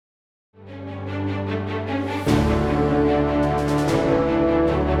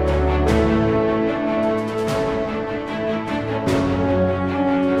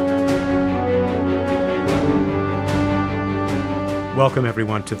Welcome,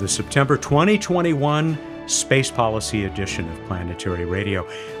 everyone, to the September 2021 Space Policy edition of Planetary Radio.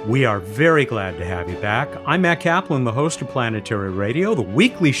 We are very glad to have you back. I'm Matt Kaplan, the host of Planetary Radio, the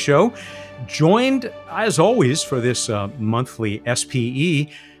weekly show, joined, as always, for this monthly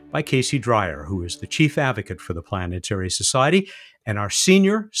SPE by Casey Dreyer, who is the chief advocate for the Planetary Society and our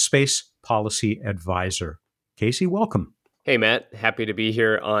senior space policy advisor. Casey, welcome. Hey, Matt. Happy to be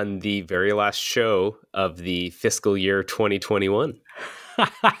here on the very last show of the fiscal year 2021,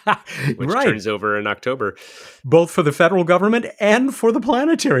 which right. turns over in October. Both for the federal government and for the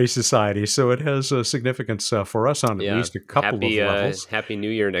Planetary Society. So it has a significance for us on at least a couple of levels. Happy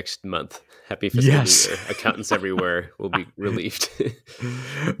New Year next month. Happy fiscal New Year. Accountants everywhere will be relieved.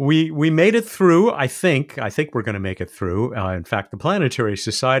 We made it through, I think. I think we're going to make it through. In fact, the Planetary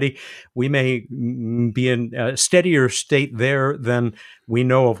Society, we may be in a steadier state there than we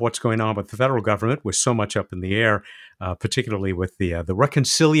know of what's going on with the federal government, with so much up in the air, particularly with the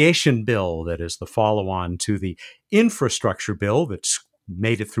reconciliation bill that is the follow-on to the infrastructure bill that's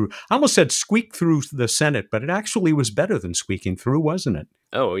made it through. I almost said squeaked through the Senate, but it actually was better than squeaking through, wasn't it?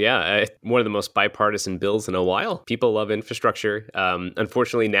 Oh, yeah. One of the most bipartisan bills in a while. People love infrastructure.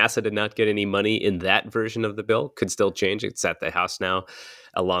 Unfortunately, NASA did not get any money in that version of the bill. Could still change. It's at the House now,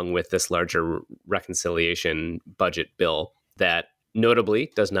 along with this larger reconciliation budget bill that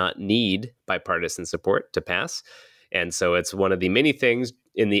notably does not need bipartisan support to pass. And so it's one of the many things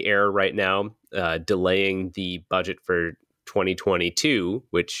in the air right now, delaying the budget for 2022,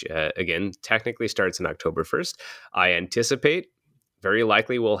 which, again, technically starts on October 1st. I anticipate very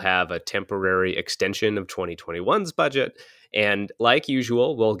likely we'll have a temporary extension of 2021's budget. And like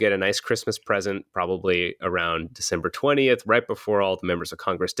usual, we'll get a nice Christmas present probably around December 20th, right before all the members of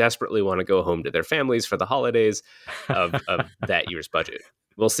Congress desperately want to go home to their families for the holidays of that year's budget.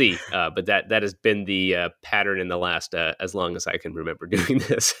 We'll see. But that has been the pattern in the last, as long as I can remember doing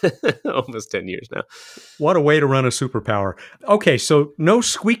this, almost 10 years now. What a way to run a superpower. Okay, so no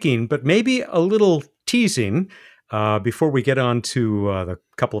squeaking, but maybe a little teasing before we get on to the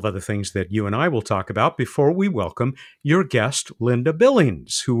couple of other things that you and I will talk about, before we welcome your guest, Linda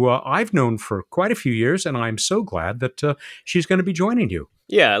Billings, who I've known for quite a few years, and I'm so glad that she's going to be joining you.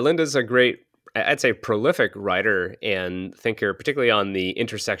 Yeah, Linda's a great, I'd say, prolific writer and thinker, particularly on the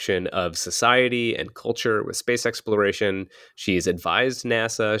intersection of society and culture with space exploration. She's advised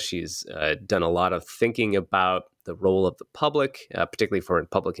NASA. She's done a lot of thinking about the role of the public, particularly for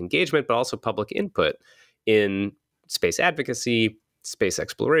public engagement, but also public input in space advocacy, space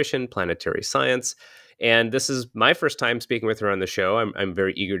exploration, planetary science. And this is my first time speaking with her on the show. I'm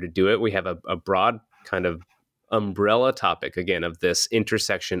very eager to do it. We have a broad kind of umbrella topic, again, of this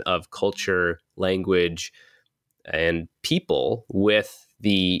intersection of culture, language, and people with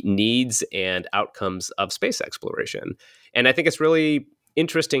the needs and outcomes of space exploration. And I think it's really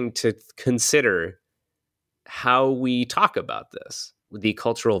interesting to consider how we talk about this, the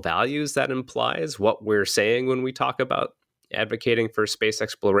cultural values that implies, what we're saying when we talk about advocating for space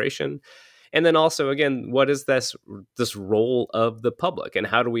exploration. And then also, again, what is this role of the public, and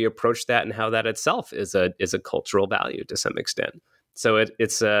how do we approach that, and how that itself is a cultural value to some extent. So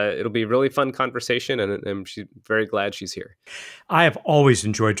it'll be a really fun conversation, and I'm very glad she's here. I have always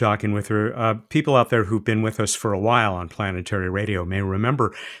enjoyed talking with her. People out there who've been with us for a while on Planetary Radio may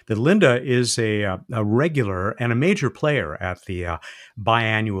remember that Linda is a regular and a major player at the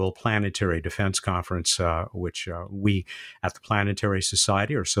biannual Planetary Defense Conference, which we at the Planetary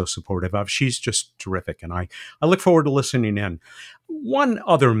Society are so supportive of. She's just terrific, and I look forward to listening in. One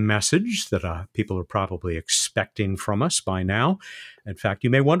other message that people are probably expecting from us by now. In fact, you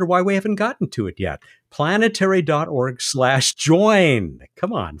may wonder why we haven't gotten to it yet. Planetary.org/join.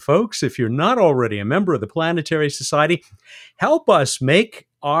 Come on, folks. If you're not already a member of the Planetary Society, help us make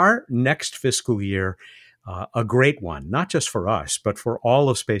our next fiscal year a great one, not just for us, but for all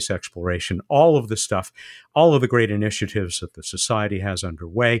of space exploration, all of the stuff, all of the great initiatives that the Society has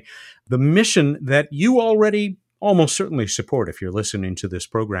underway, the mission that you already almost certainly support if you're listening to this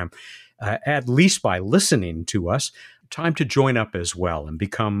program, at least by listening to us. Time to join up as well and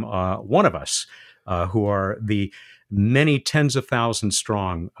become one of us who are the many tens of thousands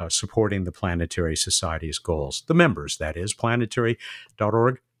strong supporting the Planetary Society's goals. The members, that is,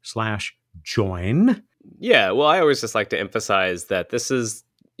 planetary.org/join. Yeah, well, I always just like to emphasize that this is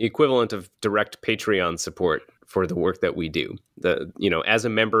the equivalent of direct Patreon support for the work that we do. As a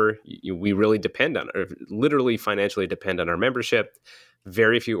member, we really literally financially depend on our membership.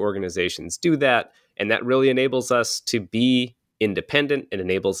 Very few organizations do that. And that really enables us to be independent. It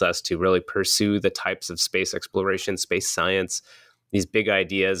enables us to really pursue the types of space exploration, space science, these big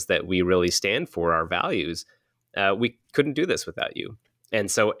ideas that we really stand for, our values. We couldn't do this without you. And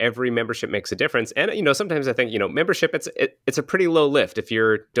so every membership makes a difference. And, sometimes I think, membership, it's a pretty low lift. If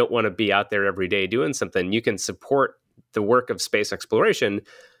you don't want to be out there every day doing something, you can support the work of space exploration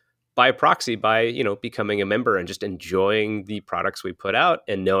by proxy, by, becoming a member and just enjoying the products we put out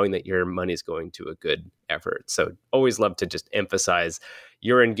and knowing that your money's going to a good effort. So always love to just emphasize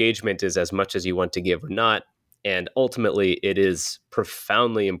your engagement is as much as you want to give or not. And ultimately, it is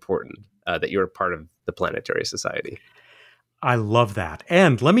profoundly important that you're a part of the Planetary Society. I love that.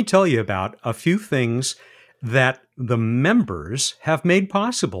 And let me tell you about a few things that the members have made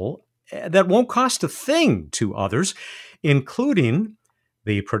possible that won't cost a thing to others, including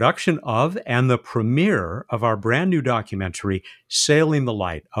the production of and the premiere of our brand new documentary, Sailing the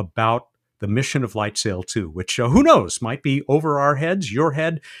Light, about the mission of LightSail 2, which, who knows, might be over our heads, your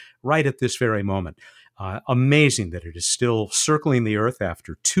head, right at this very moment. Amazing that it is still circling the Earth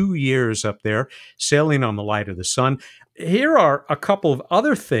after 2 years up there, sailing on the light of the sun. Here are a couple of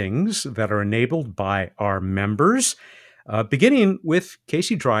other things that are enabled by our members, beginning with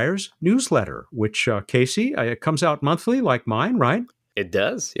Casey Dreyer's newsletter, which, Casey, it comes out monthly like mine, right? It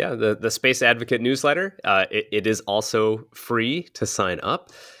does, yeah. The Space Advocate newsletter, it is also free to sign up.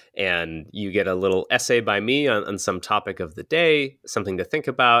 And you get a little essay by me on some topic of the day, something to think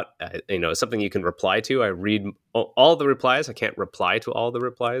about, something you can reply to. I read all the replies. I can't reply to all the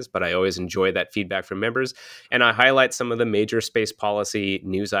replies, but I always enjoy that feedback from members. And I highlight some of the major space policy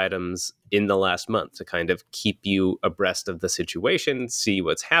news items in the last month to kind of keep you abreast of the situation, see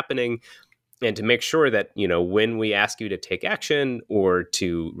what's happening, and to make sure that, when we ask you to take action or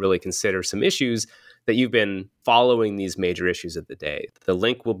to really consider some issues, that you've been following these major issues of the day. The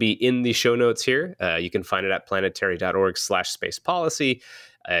link will be in the show notes here. You can find it at planetary.org/space policy.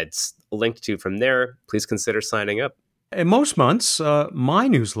 It's linked to from there. Please consider signing up. In most months, my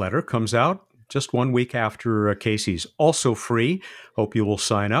newsletter comes out just 1 week after Casey's, also free. Hope you will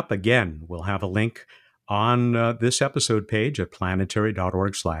sign up. Again, we'll have a link on this episode page at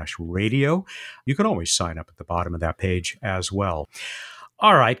planetary.org/radio. You can always sign up at the bottom of that page as well.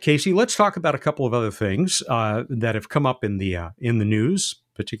 All right, Casey, let's talk about a couple of other things that have come up in the news,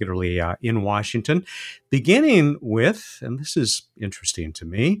 particularly in Washington, beginning with, and this is interesting to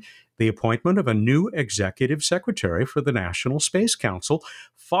me, the appointment of a new executive secretary for the National Space Council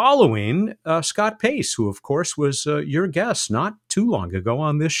following Scott Pace, who, of course, was your guest not too long ago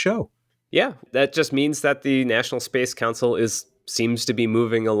on this show. Yeah, that just means that the National Space Council seems to be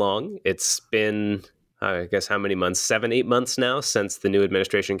moving along. It's been, I guess, how many months? 7-8 months now since the new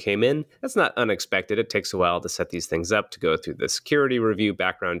administration came in. That's not unexpected. It takes a while to set these things up, to go through the security review,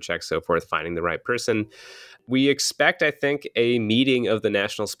 background check, so forth, finding the right person. We expect, I think, a meeting of the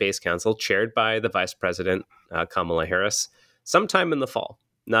National Space Council chaired by the Vice President, Kamala Harris, sometime in the fall.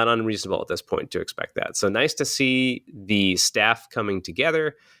 Not unreasonable at this point to expect that. So nice to see the staff coming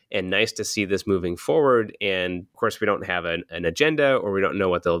together and nice to see this moving forward. And of course, we don't have an agenda, or we don't know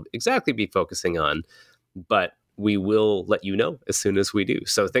what they'll exactly be focusing on, but we will let you know as soon as we do.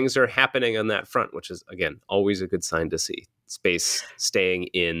 So things are happening on that front, which is, again, always a good sign to see. Space staying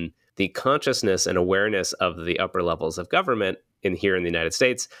in the consciousness and awareness of the upper levels of government here in the United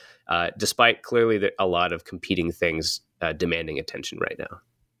States, despite clearly a lot of competing things demanding attention right now.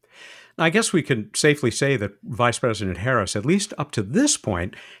 I guess we can safely say that Vice President Harris, at least up to this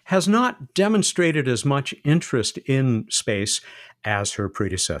point, has not demonstrated as much interest in space as her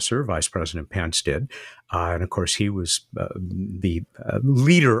predecessor, Vice President Pence, did. And of course, he was the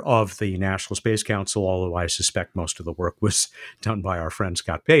leader of the National Space Council, although I suspect most of the work was done by our friend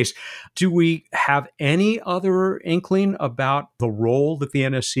Scott Pace. Do we have any other inkling about the role that the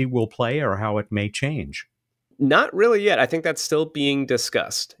NSC will play or how it may change? Not really yet. I think that's still being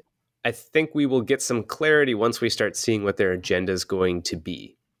discussed. I think we will get some clarity once we start seeing what their agenda is going to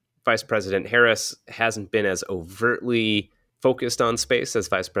be. Vice President Harris hasn't been as overtly focused on space as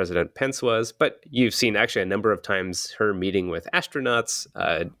Vice President Pence was, but you've seen actually a number of times her meeting with astronauts,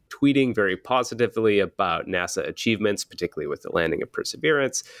 tweeting very positively about NASA achievements, particularly with the landing of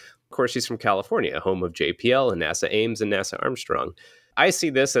Perseverance. Of course, she's from California, home of JPL and NASA Ames and NASA Armstrong. I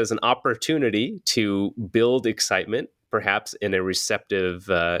see this as an opportunity to build excitement, perhaps in a receptive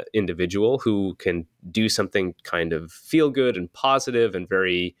individual who can do something kind of feel good and positive and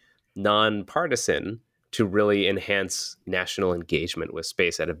very nonpartisan to really enhance national engagement with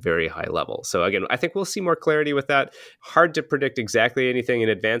space at a very high level. So again, I think we'll see more clarity with that. Hard to predict exactly anything in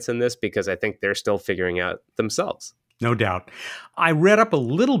advance in this because I think they're still figuring out themselves. No doubt. I read up a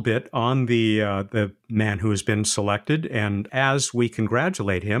little bit on the man who has been selected, and as we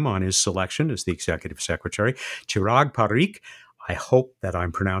congratulate him on his selection as the executive secretary, Chirag Parikh, I hope that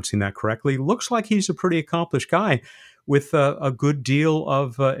I'm pronouncing that correctly. Looks like he's a pretty accomplished guy with a good deal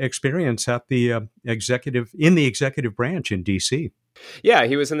of experience at the executive branch in D.C. Yeah,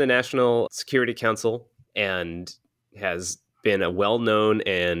 he was in the National Security Council and has been a well-known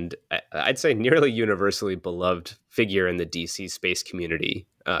and I'd say nearly universally beloved figure in the DC space community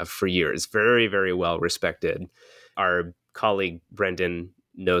for years. Very, very well respected. Our colleague Brendan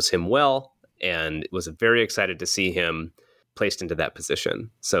knows him well and was very excited to see him placed into that position.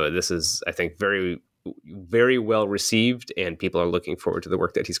 So this is, I think, very, very well received, and people are looking forward to the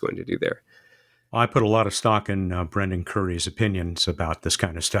work that he's going to do there. I put a lot of stock in Brendan Curry's opinions about this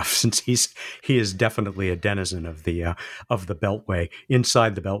kind of stuff, since he is definitely a denizen of the Beltway,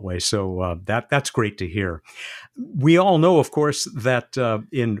 inside the Beltway. So that's great to hear. We all know, of course, that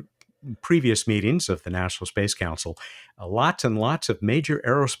in previous meetings of the National Space Council, lots and lots of major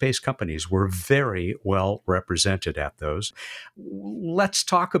aerospace companies were very well represented at those. Let's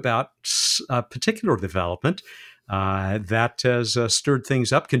talk about a particular development that has stirred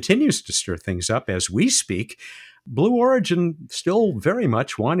things up, continues to stir things up as we speak. Blue Origin still very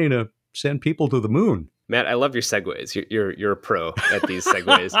much wanting to send people to the moon. Matt, I love your segues. You're a pro at these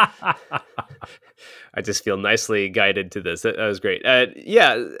segues. I just feel nicely guided to this. That was great.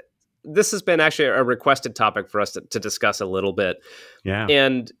 Yeah, this has been actually a requested topic for us to discuss a little bit. Yeah.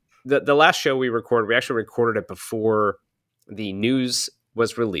 And the last show we actually recorded it before the news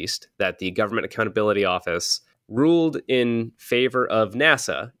was released that the Government Accountability Office ruled in favor of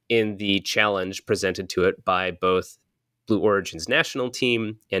NASA in the challenge presented to it by both Blue Origin's national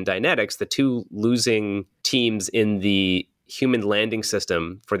team and Dynetics, the two losing teams in the human landing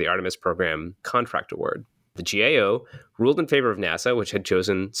system for the Artemis program contract award. The GAO ruled in favor of NASA, which had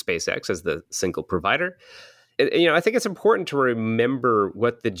chosen SpaceX as the single provider. I think it's important to remember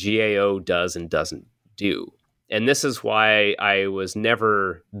what the GAO does and doesn't do. And this is why I was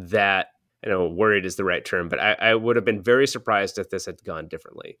never that, worried is the right term, but I would have been very surprised if this had gone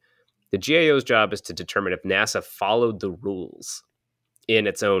differently. The GAO's job is to determine if NASA followed the rules in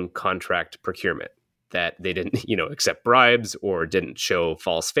its own contract procurement, that they didn't, accept bribes or didn't show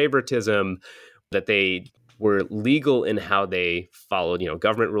false favoritism, that they were legal in how they followed,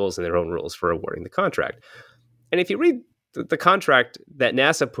 government rules and their own rules for awarding the contract. And if you read the contract that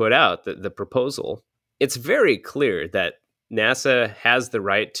NASA put out, the proposal, it's very clear that NASA has the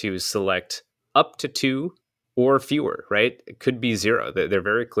right to select up to 2 or fewer, right? It could be 0. They're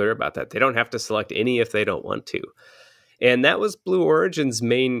very clear about that. They don't have to select any if they don't want to. And that was Blue Origin's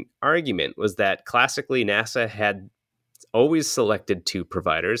main argument, was that classically NASA had always selected 2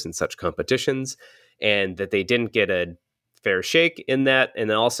 providers in such competitions, and that they didn't get a fair shake in that. And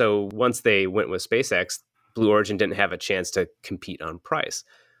then also, once they went with SpaceX, Blue Origin didn't have a chance to compete on price.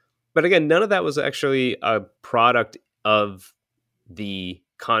 But again, none of that was actually a product of the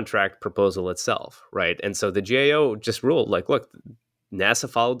contract proposal itself, right? And so the GAO just ruled, look, NASA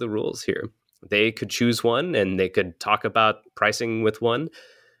followed the rules here. They could choose one and they could talk about pricing with one.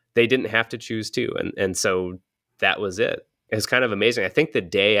 They didn't have to choose 2. And so that was it. It was kind of amazing. I think the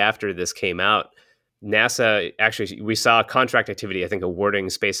day after this came out, NASA, actually, we saw contract activity, I think, awarding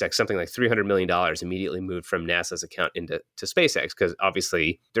SpaceX something like $300 million immediately moved from NASA's account into SpaceX, because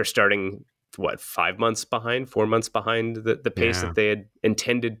obviously they're starting, 4 months behind the pace that they had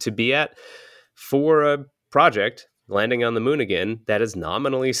intended to be at for a project landing on the moon again that is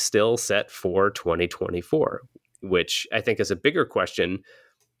nominally still set for 2024, which I think is a bigger question,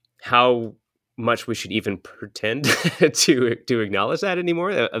 how much we should even pretend to acknowledge that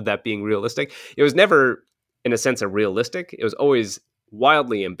anymore, of that being realistic. It was never, in a sense, a realistic. It was always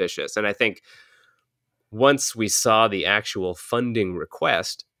wildly ambitious. And I think once we saw the actual funding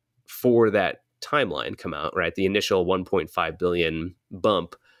request for that timeline come out, right, the initial 1.5 billion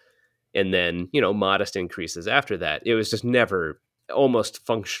bump, and then, modest increases after that, it was just never, almost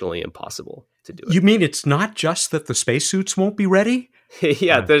functionally impossible to do it. You mean it's not just that the spacesuits won't be ready?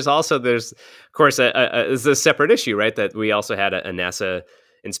 Yeah, there's of course, there's a separate issue, right? That we also had a NASA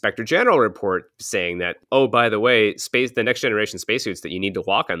Inspector General report saying that, oh, by the way, the next generation spacesuits that you need to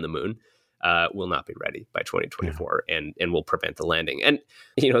walk on the moon will not be ready by 2024 and will prevent the landing. And,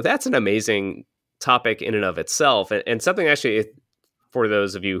 that's an amazing topic in and of itself. And something actually, for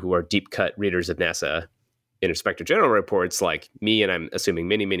those of you who are deep cut readers of NASA Inspector General reports like me, and I'm assuming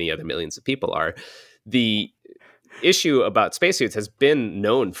many, many other millions of people are, the issue about spacesuits has been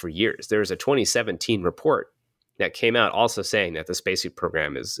known for years. There was a 2017 report that came out also saying that the spacesuit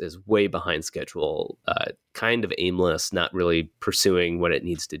program is way behind schedule, kind of aimless, not really pursuing what it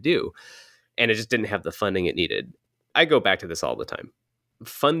needs to do. And it just didn't have the funding it needed. I go back to this all the time.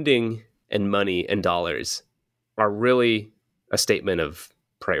 Funding and money and dollars are really a statement of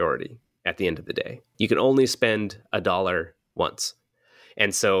priority at the end of the day. You can only spend $1 once.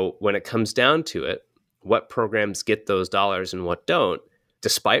 And so when it comes down to it, what programs get those dollars and what don't,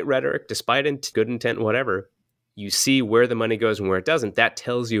 despite rhetoric, despite good intent, whatever, you see where the money goes and where it doesn't. That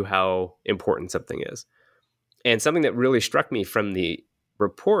tells you how important something is. And something that really struck me from the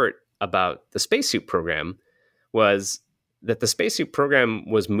report about the spacesuit program was that the spacesuit program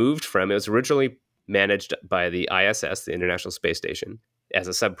was moved from, it was originally managed by the ISS, the International Space Station, as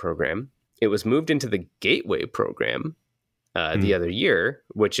a subprogram. It was moved into the Gateway program the other year,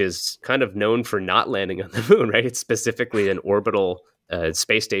 which is kind of known for not landing on the moon, right? It's specifically an orbital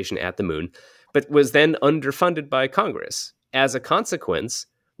space station at the moon, but was then underfunded by Congress. As a consequence,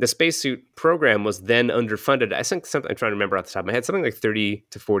 the spacesuit program was then underfunded. I think I'm trying to remember off the top of my head, something like 30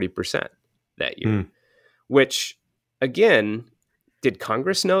 to 40% that year, which again, did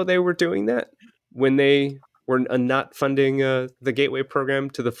Congress know they were doing that when they were not funding the Gateway program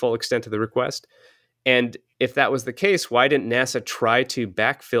to the full extent of the request? And if that was the case, why didn't NASA try to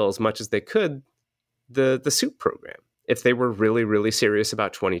backfill as much as they could the suit program if they were really, really serious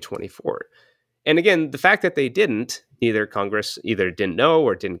about 2024? And again, the fact that they didn't, either Congress either didn't know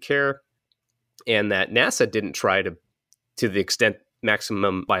or didn't care, and that NASA didn't try to the extent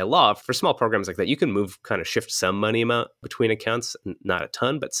maximum by law for small programs like that, you can kind of shift some money amount between accounts, not a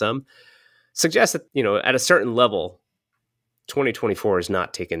ton, but some, suggests that, at a certain level, 2024 is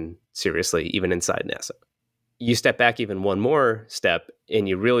not taken seriously, even inside NASA. You step back even one more step, and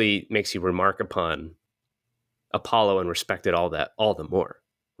it really makes you remark upon Apollo and respect it all the more,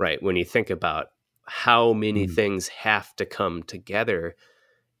 right? When you think about how many things have to come together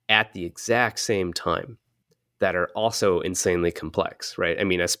at the exact same time that are also insanely complex, right? I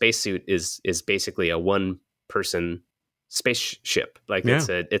mean, a spacesuit is basically a one-person spaceship. Like it's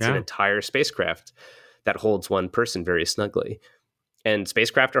an entire spacecraft that holds one person very snugly. And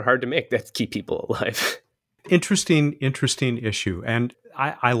spacecraft are hard to make that keep people alive. Interesting issue. And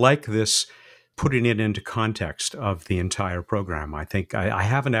I like this, putting it into context of the entire program. I think I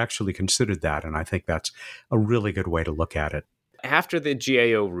haven't actually considered that, and I think that's a really good way to look at it. After the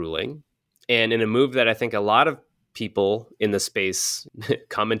GAO ruling, and in a move that I think a lot of people in the space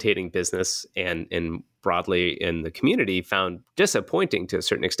commentating business and broadly in the community found disappointing to a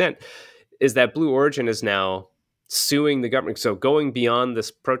certain extent, is that Blue Origin is now suing the government. So going beyond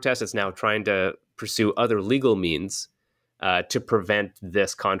this protest, it's now trying to pursue other legal means to prevent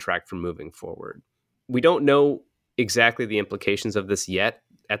this contract from moving forward. We don't know exactly the implications of this yet.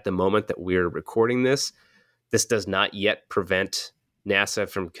 At the moment that we're recording this, this does not yet prevent NASA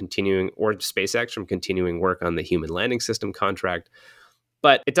from continuing, or SpaceX from continuing work on the human landing system contract.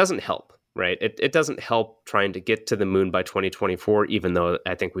 But it doesn't help, right? It doesn't help trying to get to the moon by 2024, even though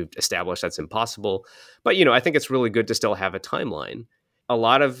I think we've established that's impossible. But, I think it's really good to still have a timeline. A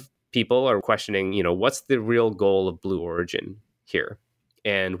lot of people are questioning, what's the real goal of Blue Origin here?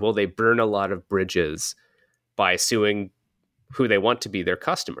 And will they burn a lot of bridges by suing who they want to be their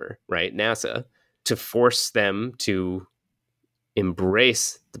customer, right? NASA, to force them to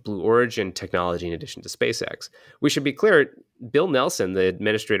embrace the Blue Origin technology in addition to SpaceX. We should be clear, Bill Nelson, the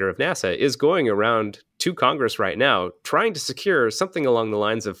administrator of NASA, is going around to Congress right now trying to secure something along the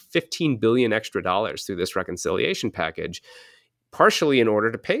lines of $15 billion extra dollars through this reconciliation package, partially in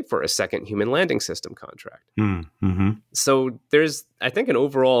order to pay for a second human landing system contract. Mm-hmm. So there's, I think, an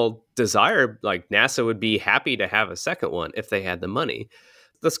overall desire, like NASA would be happy to have a second one if they had the money.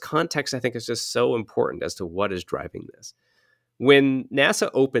 This context, I think, is just so important as to what is driving this. When NASA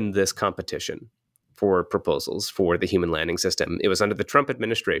opened this competition for proposals for the human landing system, it was under the Trump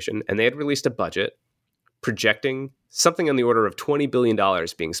administration, and they had released a budget projecting something on the order of $20 billion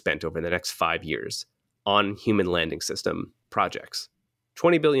being spent over the next 5 years on human landing system projects.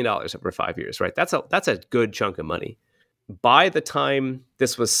 $20 billion over 5 years, right? That's a good chunk of money. By the time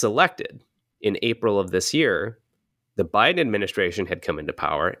this was selected in April of this year, the Biden administration had come into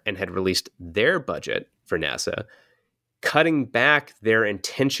power and had released their budget for NASA, cutting back their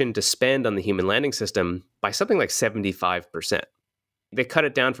intention to spend on the human landing system by something like 75%. They cut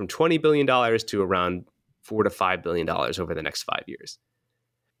it down from $20 billion to around $4 to $5 billion over the next 5 years.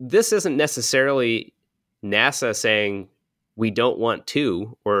 This isn't necessarily NASA saying we don't want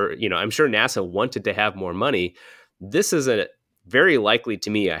to, or, I'm sure NASA wanted to have more money. This is a very likely,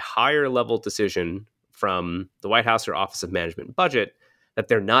 to me, a higher level decision from the White House or Office of Management and Budget that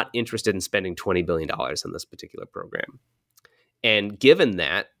they're not interested in spending $20 billion on this particular program. And given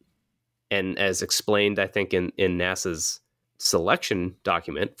that, and as explained, I think, in NASA's selection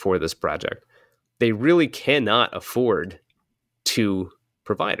document for this project, they really cannot afford two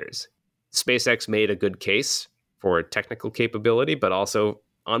providers. SpaceX made a good case for technical capability, but also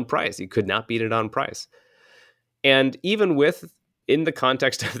on price. You could not beat it on price. And even in the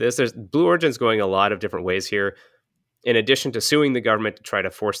context of this, Blue Origin's going a lot of different ways here. In addition to suing the government to try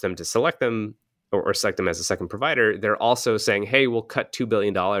to force them to select them or select them as a second provider, they're also saying, hey, we'll cut $2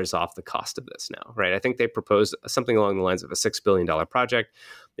 billion off the cost of this now, right? I think they proposed something along the lines of a $6 billion project.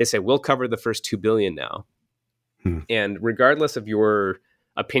 They say, we'll cover the first $2 billion now. And regardless of your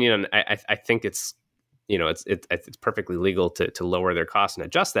opinion on, I think it's perfectly legal to lower their costs and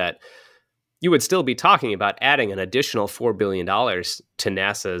adjust that. You would still be talking about adding an additional $4 billion to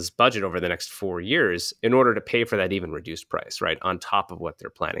NASA's budget over the next 4 years in order to pay for that even reduced price, right? On top of what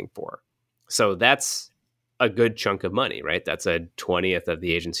they're planning for. So that's a good chunk of money, right? That's a 20th of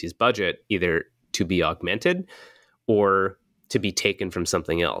the agency's budget, either to be augmented or to be taken from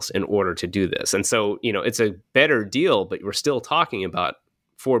something else in order to do this. And so, it's a better deal, but we're still talking about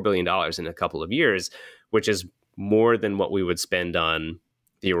 $4 billion in a couple of years, which is more than what we would spend on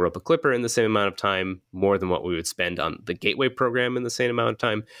the Europa Clipper in the same amount of time, more than what we would spend on the Gateway program in the same amount of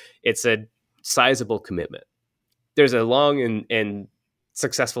time. It's a sizable commitment. There's a long and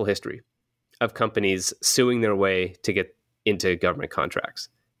successful history of companies suing their way to get into government contracts.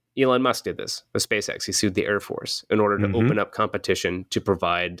 Elon Musk did this with SpaceX. He sued the Air Force in order to open up competition to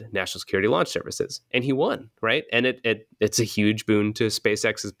provide national security launch services. And he won, right? And it's a huge boon to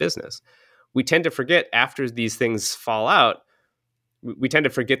SpaceX's business. We tend to forget after these things fall out, we tend to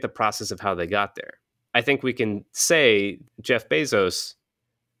forget the process of how they got there. I think we can say Jeff Bezos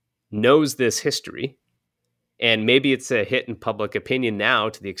knows this history, and maybe it's a hit in public opinion now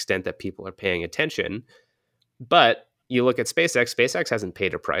to the extent that people are paying attention. But you look at SpaceX hasn't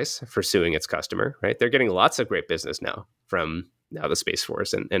paid a price for suing its customer, right? They're getting lots of great business now from the Space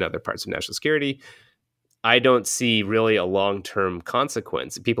Force and other parts of national security. I don't see really a long-term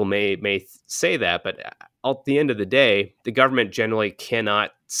consequence. People may say that, but at the end of the day, the government generally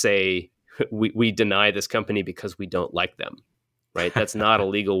cannot say we deny this company because we don't like them, right? That's not a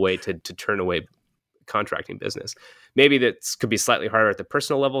legal way to turn away contracting business. Maybe that could be slightly harder at the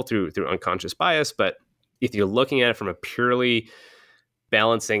personal level through unconscious bias, but if you're looking at it from a purely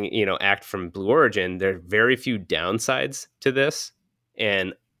balancing, act from Blue Origin, there are very few downsides to this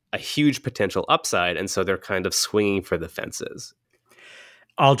and a huge potential upside. And so they're kind of swinging for the fences.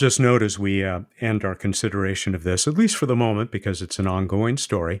 I'll just note as we end our consideration of this, at least for the moment, because it's an ongoing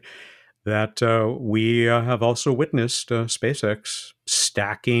story, that we have also witnessed SpaceX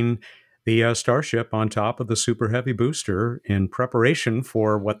stacking the Starship on top of the Super Heavy booster in preparation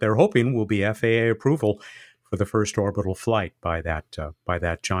for what they're hoping will be FAA approval for the first orbital flight by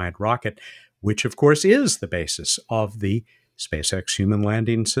that giant rocket, which of course is the basis of the SpaceX human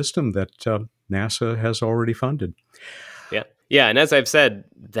landing system that NASA has already funded. Yeah. And as I've said,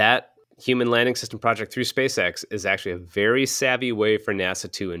 that human landing system project through SpaceX is actually a very savvy way for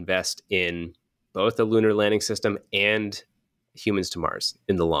NASA to invest in both the lunar landing system and humans to Mars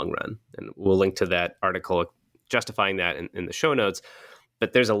in the long run. And we'll link to that article justifying that in the show notes.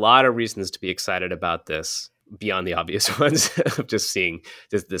 But there's a lot of reasons to be excited about this beyond the obvious ones of just seeing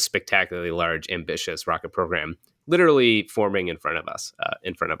this spectacularly large, ambitious rocket program literally forming in front of us,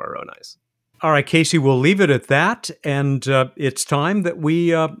 in front of our own eyes. All right, Casey, we'll leave it at that. And it's time that we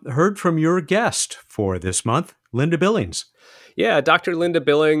heard from your guest for this month, Linda Billings. Yeah, Dr. Linda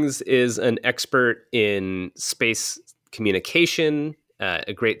Billings is an expert in space communication,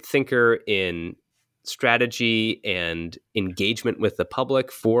 a great thinker in strategy and engagement with the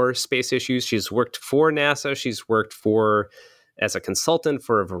public for space issues. She's worked for NASA. She's worked as a consultant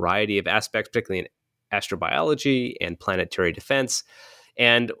for a variety of aspects, particularly in astrobiology and planetary defense.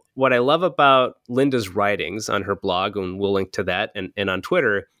 And what I love about Linda's writings on her blog, and we'll link to that, and on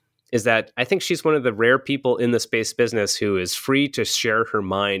Twitter, is that I think she's one of the rare people in the space business who is free to share her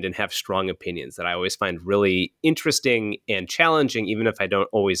mind and have strong opinions that I always find really interesting and challenging, even if I don't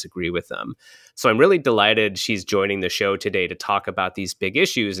always agree with them. So I'm really delighted she's joining the show today to talk about these big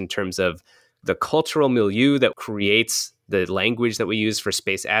issues in terms of the cultural milieu that creates the language that we use for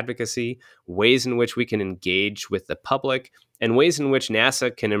space advocacy, ways in which we can engage with the public, and ways in which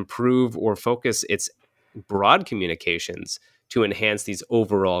NASA can improve or focus its broad communications to enhance these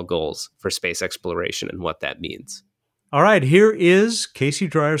overall goals for space exploration and what that means. All right, here is Casey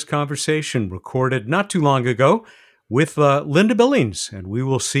Dreyer's conversation recorded not too long ago with Linda Billings, and we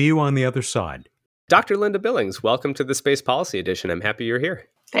will see you on the other side. Dr. Linda Billings, welcome to the Space Policy Edition. I'm happy you're here.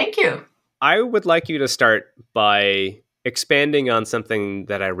 Thank you. I would like you to start by expanding on something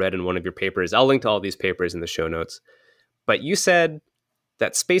that I read in one of your papers. I'll link to all these papers in the show notes. But you said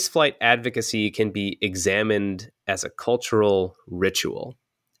that spaceflight advocacy can be examined as a cultural ritual.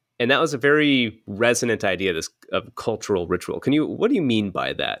 And that was a very resonant idea, this of cultural ritual. What do you mean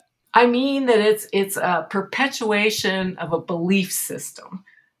by that? I mean that it's a perpetuation of a belief system.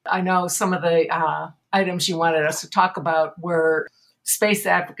 I know some of the items you wanted us to talk about were space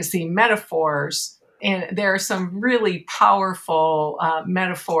advocacy metaphors. And there are some really powerful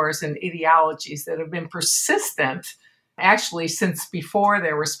metaphors and ideologies that have been persistent actually since before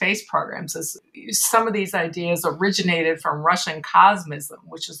there were space programs. Some of these ideas originated from Russian cosmism,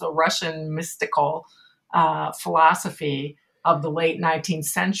 which is a Russian mystical philosophy of the late 19th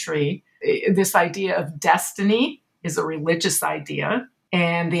century. This idea of destiny is a religious idea,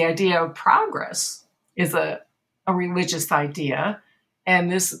 and the idea of progress is a religious idea.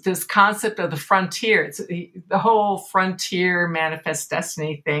 And this concept of the frontier, it's the whole frontier manifest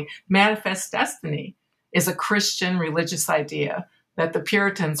destiny thing. Manifest destiny is a Christian religious idea that the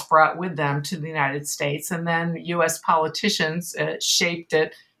Puritans brought with them to the United States. And then U.S. politicians shaped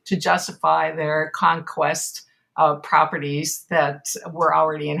it to justify their conquest of properties that were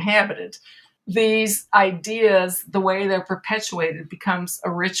already inhabited. These ideas, the way they're perpetuated, becomes a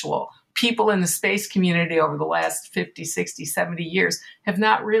ritual. People in the space community over the last 50, 60, 70 years have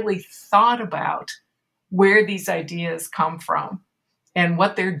not really thought about where these ideas come from and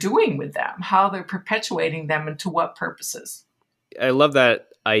what they're doing with them, how they're perpetuating them, and to what purposes. I love that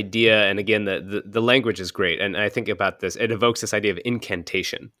idea. And again, the language is great. And I think about this, it evokes this idea of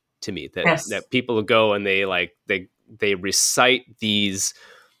incantation to me, that people go and they recite these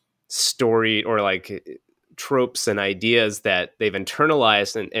story or like tropes and ideas that they've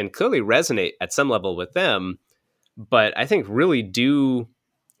internalized and clearly resonate at some level with them, but I think really do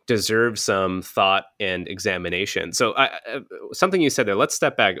deserve some thought and examination. So something you said there, let's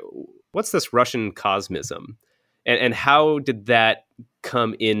step back. What's this Russian cosmism? And how did that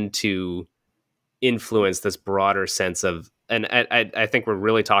come into influence this broader sense of, and I think we're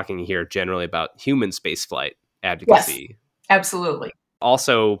really talking here generally about human spaceflight advocacy. Yes, absolutely.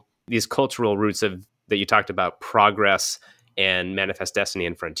 Also, these cultural roots that you talked about, progress and manifest destiny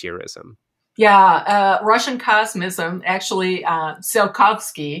and frontierism. Yeah, Russian cosmism, actually,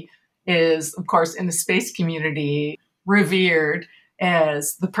 Tsiolkovsky is, of course, in the space community, revered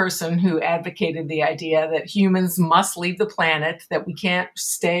as the person who advocated the idea that humans must leave the planet, that we can't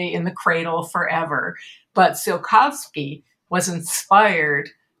stay in the cradle forever. But Tsiolkovsky was inspired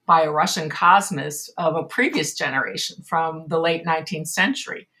by a Russian cosmist of a previous generation from the late 19th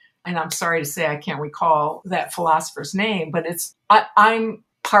century. And I'm sorry to say I can't recall that philosopher's name, but I'm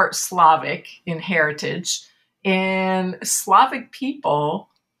part Slavic in heritage, and Slavic people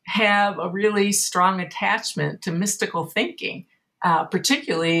have a really strong attachment to mystical thinking,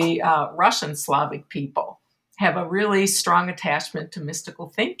 particularly Russian Slavic people have a really strong attachment to mystical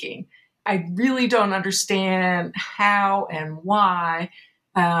thinking. I really don't understand how and why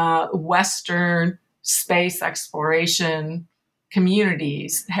Western space exploration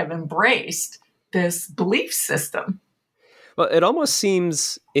communities have embraced this belief system. Well, it almost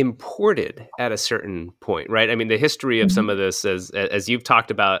seems imported at a certain point, right? I mean, the history of some of this, as you've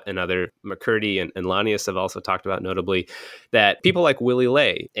talked about, and other McCurdy and Lanius have also talked about, notably, that people like Willy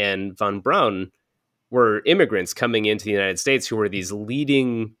Ley and von Braun were immigrants coming into the United States who were these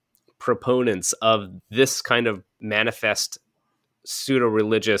leading proponents of this kind of manifest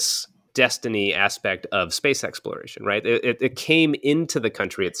pseudo-religious destiny aspect of space exploration, right? It came into the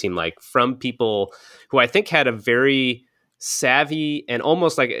country, it seemed like, from people who I think had a very savvy and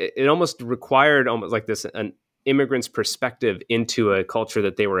almost like it almost required almost like this an immigrant's perspective into a culture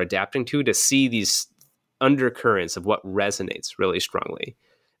that they were adapting to see these undercurrents of what resonates really strongly.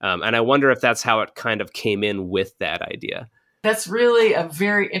 And I wonder if that's how it kind of came in with that idea. That's really a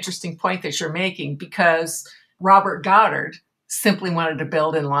very interesting point that you're making, because Robert Goddard simply wanted to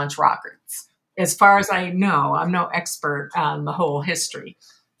build and launch rockets. As far as I know, I'm no expert on the whole history,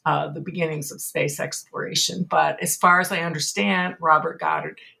 the beginnings of space exploration. But as far as I understand, Robert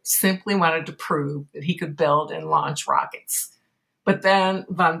Goddard simply wanted to prove that he could build and launch rockets. But then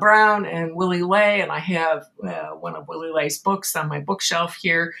von Braun and Willy Ley, and I have one of Willy Ley's books on my bookshelf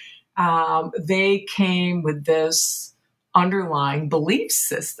here, they came with this underlying belief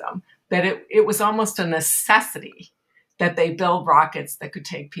system that it was almost a necessity that they build rockets that could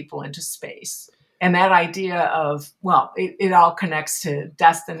take people into space. And that idea of, well, it all connects to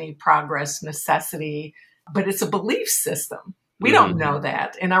destiny, progress, necessity, but it's a belief system We don't know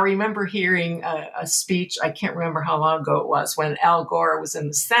that. And I remember hearing a speech, I can't remember how long ago it was, when Al Gore was in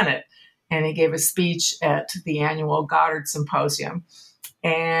the Senate, and he gave a speech at the annual Goddard Symposium.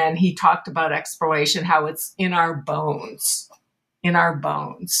 And he talked about exploration, how it's in our bones, in our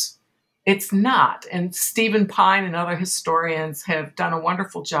bones. It's not. And Stephen Pine and other historians have done a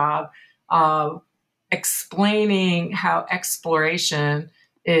wonderful job of explaining how exploration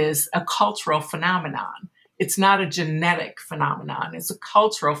is a cultural phenomenon. It's not a genetic phenomenon. It's a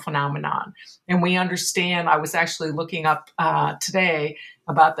cultural phenomenon. And we understand, I was actually looking up today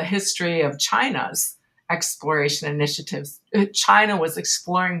about the history of China's exploration initiatives. China was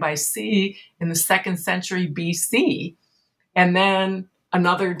exploring by sea in the 2nd century BC. And then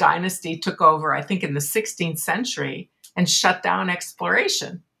another dynasty took over, I think in the 16th century, and shut down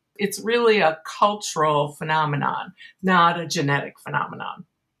exploration. It's really a cultural phenomenon, not a genetic phenomenon.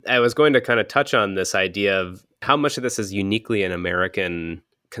 I was going to kind of touch on this idea of how much of this is uniquely an American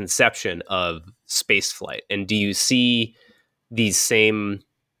conception of space flight. And do you see these same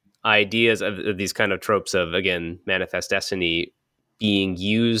ideas of these kind of tropes of, again, manifest destiny being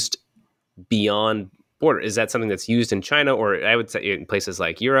used beyond border? Is that something that's used in China, or I would say in places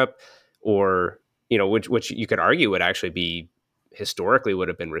like Europe, or, which you could argue would actually be historically would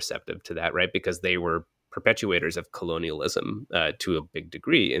have been receptive to that, right? Because they were perpetuators of colonialism to a big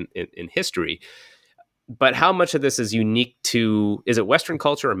degree in history. But how much of this is unique to, is it Western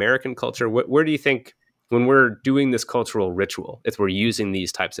culture, American culture? Where do you think, when we're doing this cultural ritual, if we're using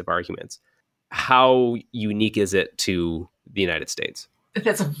these types of arguments, how unique is it to the United States?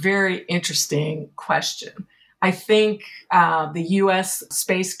 That's a very interesting question. I think the U.S.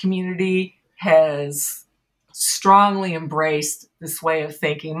 space community has strongly embraced this way of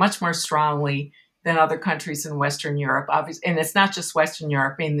thinking, much more strongly than other countries in Western Europe. Obviously, and it's not just Western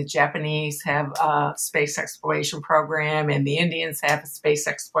Europe. I mean, the Japanese have a space exploration program, and the Indians have a space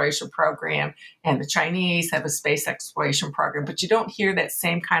exploration program, and the Chinese have a space exploration program. But you don't hear that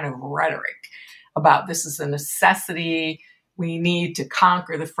same kind of rhetoric about this is a necessity. We need to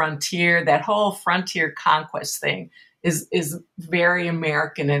conquer the frontier. That whole frontier conquest thing is very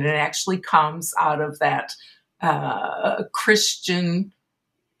American, and it actually comes out of that Christian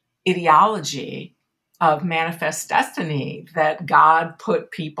ideology of manifest destiny, that God put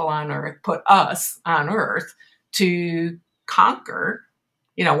people on earth, put us on earth to conquer,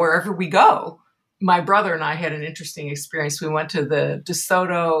 wherever we go. My brother and I had an interesting experience. We went to the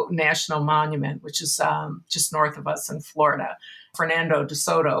DeSoto National Monument, which is just north of us in Florida. Fernando de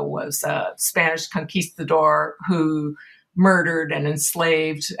Soto was a Spanish conquistador who murdered and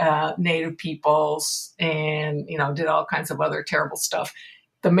enslaved native peoples and, did all kinds of other terrible stuff.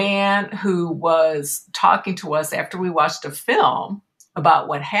 The man who was talking to us after we watched a film about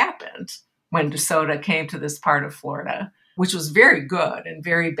what happened when DeSoto came to this part of Florida, which was very good and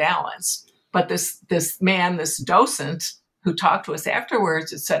very balanced. But this man, this docent who talked to us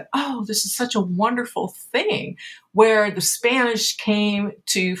afterwards, it said, "Oh, this is such a wonderful thing where the Spanish came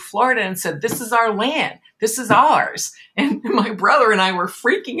to Florida and said, 'This is our land. This is ours.'" And my brother and I were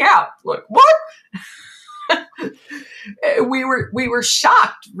freaking out. Like, what? We were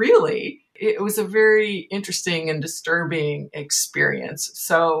shocked, really. It was a very interesting and disturbing experience.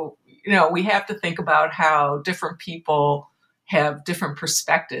 So, we have to think about how different people have different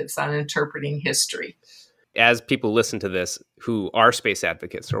perspectives on interpreting history. As people listen to this who are space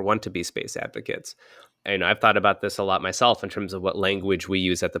advocates or want to be space advocates, and I've thought about this a lot myself in terms of what language we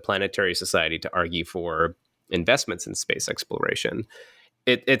use at the Planetary Society to argue for investments in space exploration.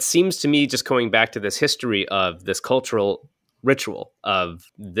 It seems to me, just going back to this history of this cultural ritual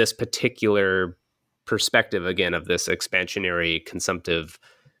of this particular perspective, again, of this expansionary, consumptive,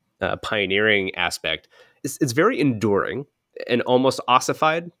 pioneering aspect, it's very enduring and almost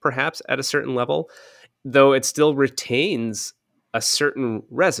ossified, perhaps, at a certain level, though it still retains a certain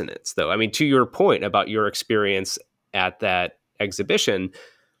resonance, though. I mean, to your point about your experience at that exhibition,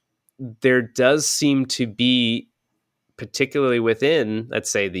 there does seem to be, particularly within, let's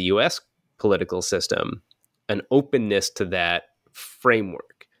say, the U.S. political system, an openness to that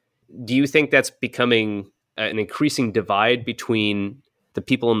framework. Do you think that's becoming an increasing divide between the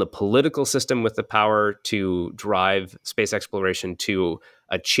people in the political system with the power to drive space exploration to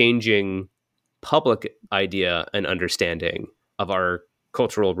a changing public idea and understanding of our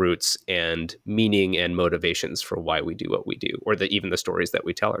cultural roots and meaning and motivations for why we do what we do, or even the stories that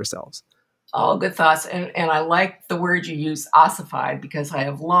we tell ourselves? All good thoughts. And I like the word you use, ossified, because I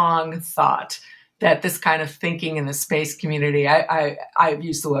have long thought that this kind of thinking in the space community, I've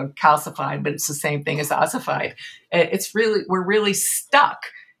used the word calcified, but it's the same thing as ossified. We're really stuck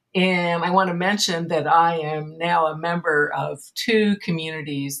And I want to mention that I am now a member of 2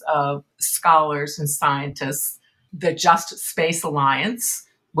 communities of scholars and scientists, the Just Space Alliance,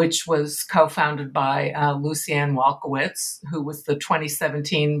 which was co-founded by Lucianne Walkowitz, who was the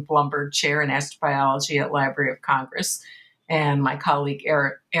 2017 Blumberg Chair in Astrobiology at Library of Congress, and my colleague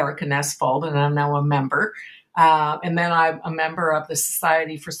Erica Nesfold, and I'm now a member. And then I'm a member of the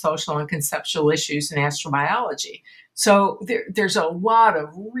Society for Social and Conceptual Issues in Astrobiology. So there's a lot of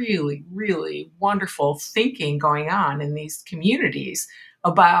really, really wonderful thinking going on in these communities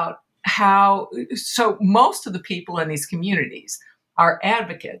about how, so most of the people in these communities are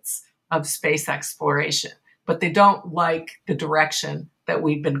advocates of space exploration, but they don't like the direction that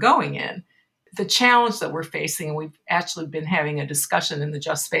we've been going in. The challenge that we're facing, and we've actually been having a discussion in the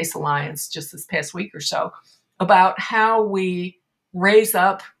Just Space Alliance just this past week or so, about how we raise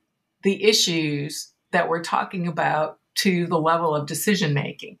up the issues that we're talking about to the level of decision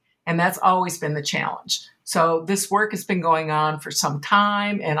making. And that's always been the challenge. So this work has been going on for some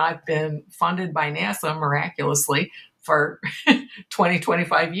time, and I've been funded by NASA miraculously for 20,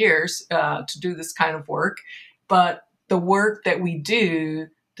 25 years to do this kind of work. But the work that we do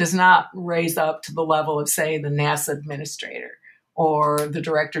does not raise up to the level of, say, the NASA administrator or the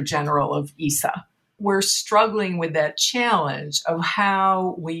director general of ESA. We're struggling with that challenge of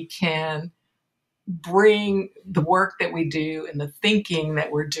how we can bring the work that we do and the thinking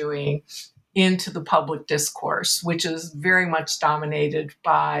that we're doing into the public discourse, which is very much dominated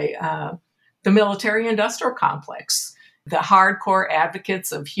by the military-industrial complex, the hardcore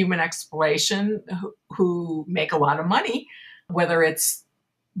advocates of human exploration who make a lot of money, whether it's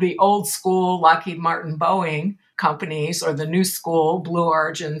the old school Lockheed Martin, Boeing companies or the new school Blue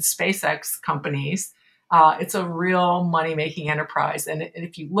Origin, SpaceX companies. It's a real money-making enterprise. And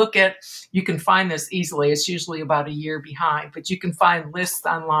if you look at, you can find this easily. It's usually about a year behind, but you can find lists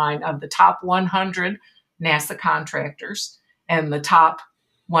online of the top 100 NASA contractors and the top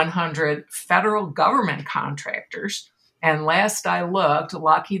 100 federal government contractors. And last I looked,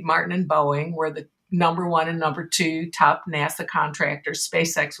 Lockheed Martin and Boeing were the number 1 and number 2 top NASA contractors.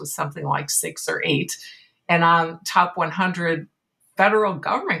 SpaceX was something like 6 or 8. And on top 100 federal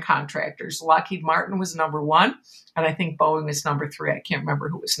government contractors, Lockheed Martin was number 1, and I think Boeing was number 3. I can't remember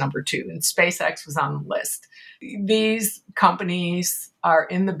who was number 2, and SpaceX was on the list. These companies are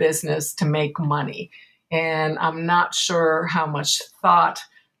in the business to make money, and I'm not sure how much thought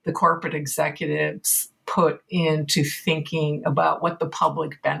the corporate executives put into thinking about what the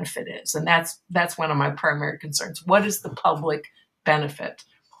public benefit is, and that's one of my primary concerns. What is the public benefit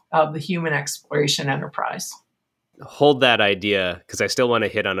of the human exploration enterprise? Hold that idea, because I still want to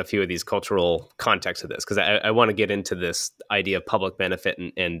hit on a few of these cultural contexts of this, because I want to get into this idea of public benefit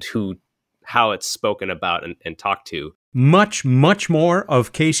and how it's spoken about and talked to. Much, much more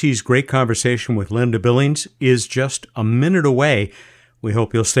of Casey's great conversation with Linda Billings is just a minute away. We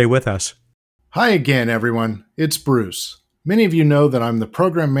hope you'll stay with us. Hi again, everyone. It's Bruce. Many of you know that I'm the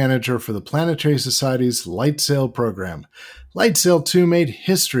program manager for the Planetary Society's LightSail program. LightSail 2 made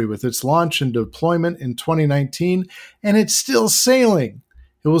history with its launch and deployment in 2019, and it's still sailing.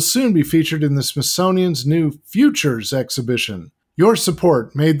 It will soon be featured in the Smithsonian's new Futures exhibition. Your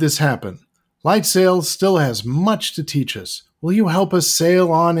support made this happen. LightSail still has much to teach us. Will you help us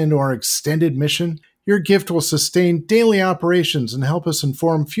sail on into our extended mission? Your gift will sustain daily operations and help us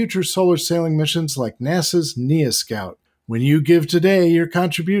inform future solar sailing missions like NASA's NEA Scout. When you give today, your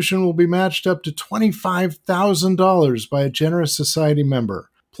contribution will be matched up to $25,000 by a generous society member.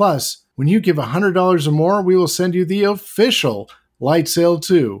 Plus, when you give $100 or more, we will send you the official LightSail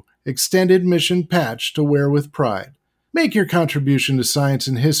 2 Extended Mission Patch to wear with pride. Make your contribution to science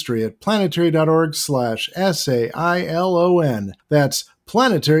and history at planetary.org/SAILON. That's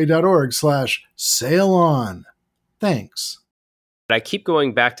planetary.org/sailon. Thanks. I keep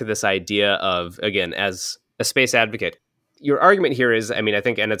going back to this idea of, again, as a space advocate, your argument here is, I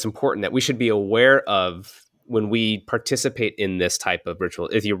think, and it's important that we should be aware of when we participate in this type of ritual.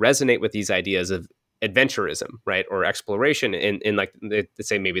 If you resonate with these ideas of adventurism, right, or exploration in like, let's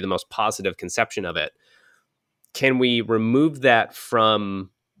say, maybe the most positive conception of it, can we remove that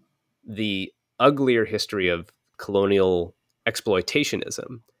from the uglier history of colonial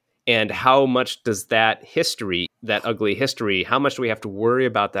exploitationism? And how much does that history, that ugly history, how much do we have to worry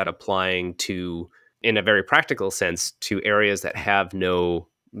about that applying to, in a very practical sense, to areas that have no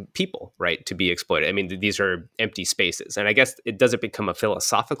people, right, to be exploited? These are empty spaces. And I guess does it become a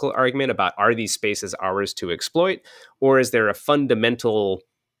philosophical argument about, are these spaces ours to exploit? Or is there a fundamental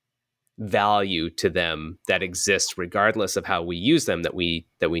value to them that exists regardless of how we use them that we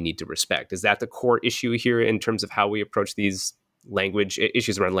need to respect? Is that the core issue here in terms of how we approach these language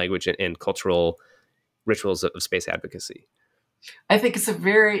issues around language and cultural rituals of space advocacy? I think it's a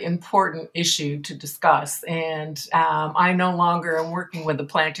very important issue to discuss. And I no longer am working with the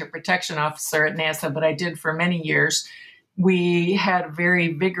Planetary Protection Officer at NASA, but I did for many years. We had a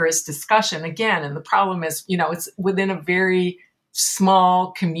very vigorous discussion again. And the problem is, it's within a very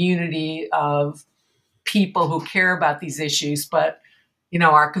small community of people who care about these issues, but,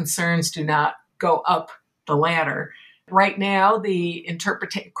 our concerns do not go up the ladder. Right now,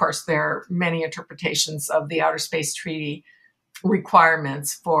 of course, there are many interpretations of the Outer Space Treaty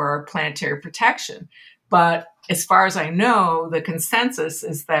requirements for planetary protection. But as far as I know, the consensus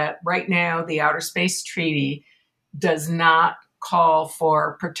is that right now the Outer Space Treaty does not call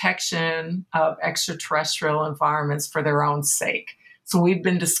for protection of extraterrestrial environments for their own sake. So we've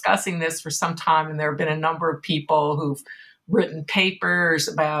been discussing this for some time, and there have been a number of people who've written papers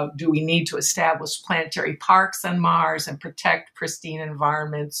about, do we need to establish planetary parks on Mars and protect pristine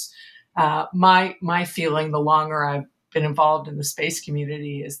environments? My feeling, the longer I've been involved in the space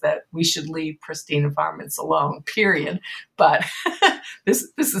community, is that we should leave pristine environments alone, period. But this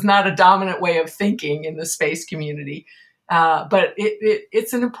is not a dominant way of thinking in the space community. But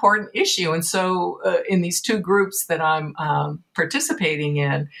it's an important issue. And so in these two groups that I'm participating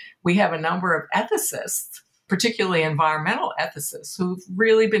in, we have a number of ethicists, particularly environmental ethicists, who've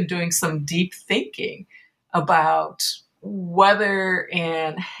really been doing some deep thinking about whether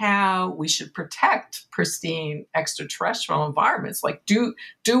and how we should protect pristine extraterrestrial environments. Like, do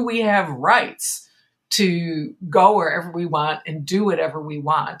we have rights to go wherever we want and do whatever we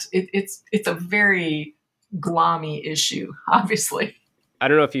want? It's a very gloomy issue, obviously. I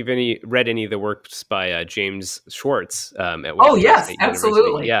don't know if you've read any of the works by James Schwartz. At yes, State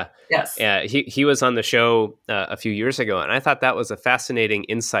absolutely. University. Yes. He was on the show a few years ago, and I thought that was a fascinating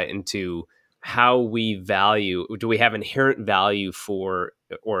insight into how we value. Do we have inherent value for,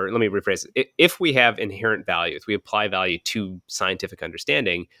 or let me rephrase it. If we have inherent value, if we apply value to scientific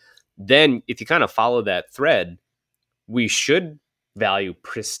understanding, then if you kind of follow that thread, we should value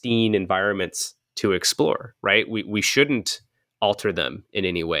pristine environments to explore, right? We shouldn't alter them in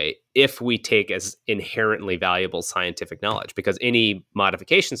any way if we take as inherently valuable scientific knowledge, because any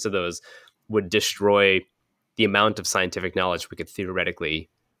modifications to those would destroy the amount of scientific knowledge we could theoretically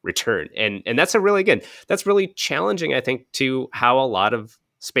return. And that's that's really challenging, I think, to how a lot of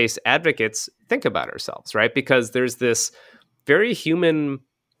space advocates think about ourselves, right? Because there's this very human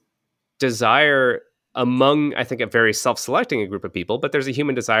desire among, I think, a very self-selecting group of people, but there's a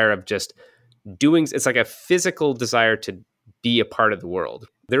human desire of just doing, it's like a physical desire to be a part of the world.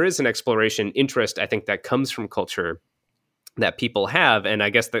 There is an exploration interest, I think, that comes from culture that people have. And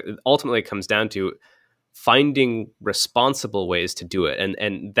I guess that ultimately it comes down to finding responsible ways to do it.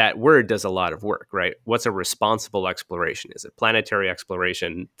 And that word does a lot of work, right? What's a responsible exploration? Is it planetary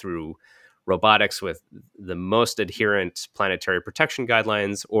exploration through robotics with the most adherent planetary protection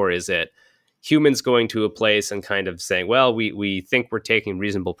guidelines? Or is it humans going to a place and kind of saying, well, we think we're taking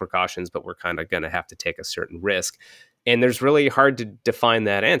reasonable precautions, but we're kind of going to have to take a certain risk? And there's really hard to define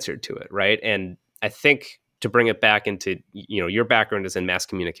that answer to it, right? And I think to bring it back into, your background is in mass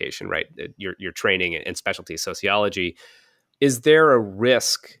communication, right? Your training and specialty sociology. Is there a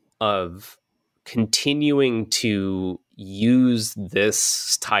risk of continuing to use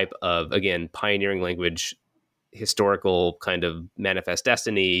this type of, again, pioneering language, historical kind of manifest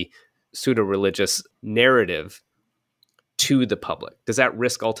destiny, pseudo-religious narrative to the public? Does that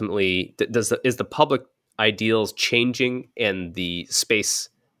risk ultimately, is the public ideals changing and the space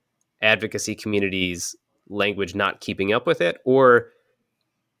advocacy community's language not keeping up with it? Or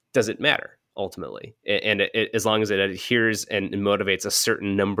does it matter ultimately? And as long as it adheres and motivates a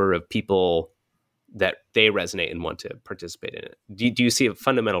certain number of people that they resonate and want to participate in it. Do you see a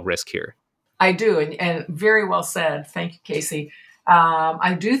fundamental risk here? I do. And very well said. Thank you, Casey.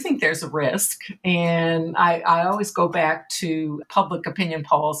 I do think there's a risk. And I always go back to public opinion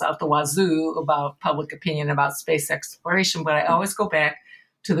polls out the wazoo about public opinion about space exploration. But I always go back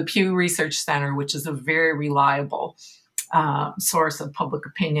to the Pew Research Center, which is a very reliable source of public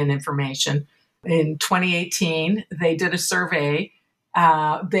opinion information. In 2018, they did a survey.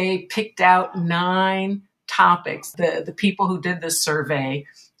 They picked out 9 topics. The people who did this survey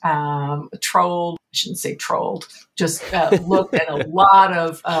trolled, I shouldn't say trolled, just looked at a lot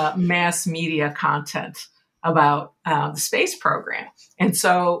of mass media content about the space program. And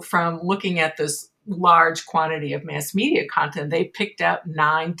so from looking at this large quantity of mass media content, they picked out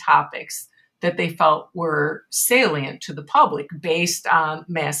 9 topics that they felt were salient to the public based on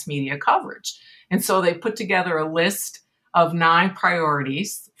mass media coverage. And so they put together a list of 9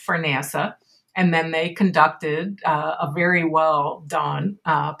 priorities for NASA. And then they conducted a very well done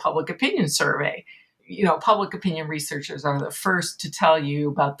public opinion survey. Public opinion researchers are the first to tell you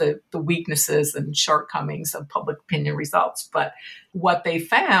about the weaknesses and shortcomings of public opinion results. But what they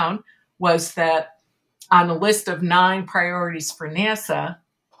found was that on the list of 9 priorities for NASA,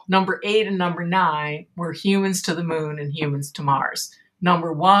 number 8 and number 9 were humans to the moon and humans to Mars.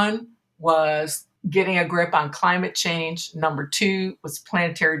 Number 1 was getting a grip on climate change. Number 2 was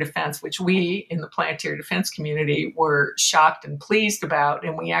planetary defense, which we in the planetary defense community were shocked and pleased about.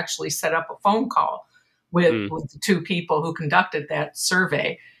 And we actually set up a phone call with the 2 people who conducted that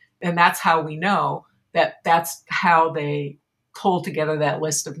survey. And that's how we know that that's how they pulled together that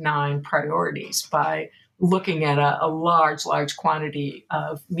list of 9 priorities, by looking at a large quantity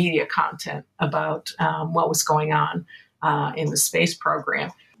of media content about what was going on in the space program.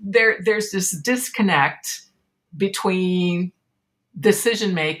 There's this disconnect between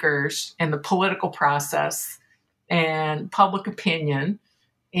decision makers and the political process and public opinion.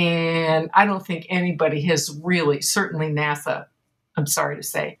 And I don't think anybody has really, certainly NASA, I'm sorry to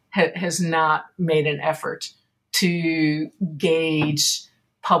say, has not made an effort to gauge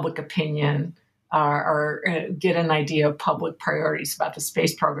public opinion or get an idea of public priorities about the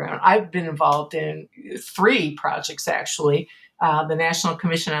space program. I've been involved in 3 projects, actually. The National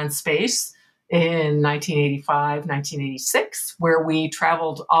Commission on Space in 1985, 1986, where we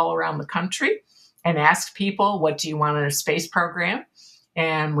traveled all around the country and asked people, what do you want in a space program?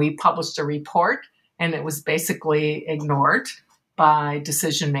 And we published a report, and it was basically ignored by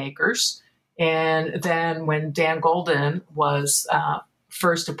decision makers. And then when Dan Goldin was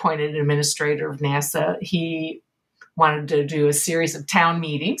first appointed administrator of NASA, he wanted to do a series of town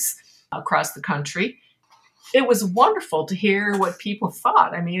meetings across the country. It was wonderful to hear what people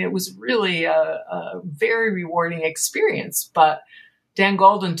thought. I mean, it was really a very rewarding experience. But Dan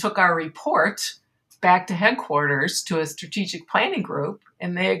Goldin took our report back to headquarters to a strategic planning group,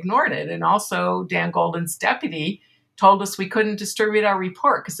 and they ignored it. And also, Dan Goldin's deputy told us we couldn't distribute our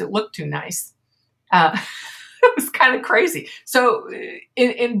report because it looked too nice. It was kind of crazy. So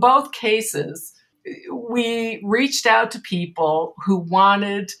in both cases, we reached out to people who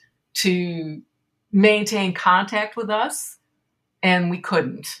wanted to maintain contact with us, and we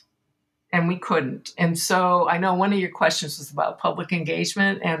couldn't. And so I know one of your questions was about public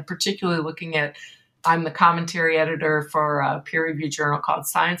engagement, and particularly looking at, I'm the commentary editor for a peer-reviewed journal called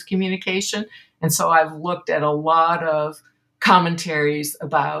Science Communication. And so I've looked at a lot of commentaries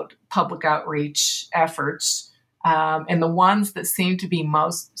about public outreach efforts. And the ones that seem to be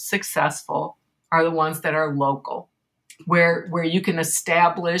most successful are the ones that are local, where you can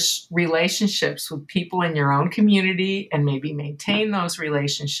establish relationships with people in your own community and maybe maintain those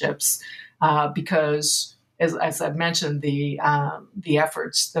relationships. Because as I've mentioned, the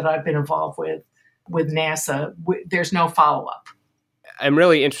efforts that I've been involved with NASA, there's no follow-up. I'm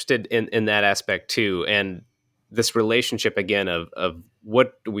really interested in that aspect too. And this relationship again of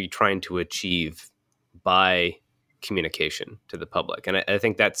what are we trying to achieve by communication to the public. And I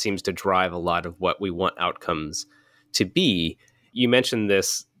think that seems to drive a lot of what we want outcomes to be. You mentioned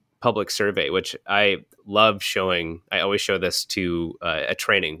this public survey, which I love showing. I always show this to a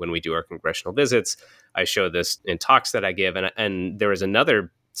training when we do our congressional visits. I show this in talks that I give. And there was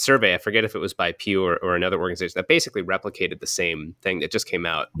another survey, I forget if it was by Pew or another organization, that basically replicated the same thing that just came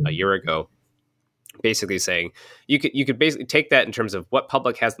out a year ago, basically saying you could basically take that in terms of what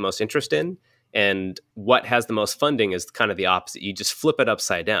public has the most interest in, and what has the most funding is kind of the opposite. You just flip it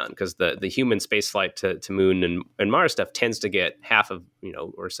upside down, because the human spaceflight to Moon and Mars stuff tends to get half of,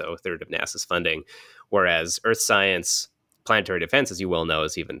 or so, a third of NASA's funding, whereas Earth science, planetary defense, as you well know,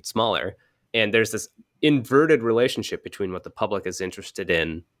 is even smaller. And there's this inverted relationship between what the public is interested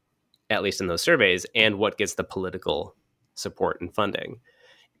in, at least in those surveys, and what gets the political support and funding.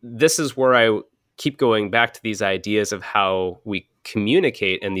 This is where I keep going back to these ideas of how we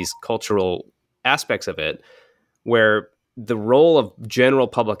communicate and these cultural aspects of it, where the role of general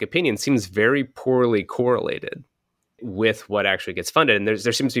public opinion seems very poorly correlated with what actually gets funded. And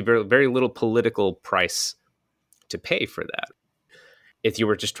there seems to be very, very little political price to pay for that. If you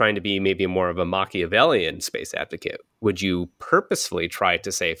were just trying to be maybe more of a Machiavellian space advocate, would you purposefully try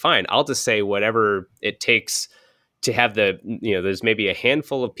to say, fine, I'll just say whatever it takes to have there's maybe a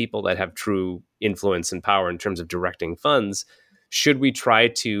handful of people that have true influence and power in terms of directing funds. Should we try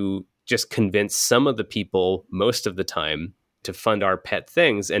to just convince some of the people most of the time to fund our pet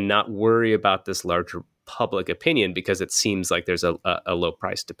things and not worry about this larger public opinion because it seems like there's a low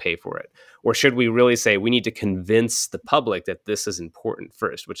price to pay for it? Or should we really say we need to convince the public that this is important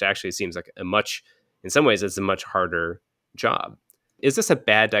first, which actually seems like in some ways, it's a much harder job. Is this a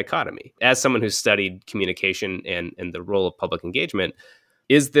bad dichotomy? As someone who's studied communication and the role of public engagement,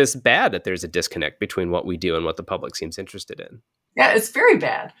 is this bad that there's a disconnect between what we do and what the public seems interested in? Yeah, it's very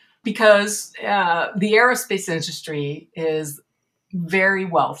bad because the aerospace industry is very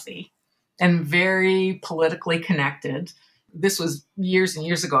wealthy and very politically connected. This was years and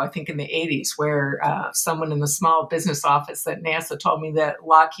years ago, I think in the 80s, where someone in the small business office at NASA told me that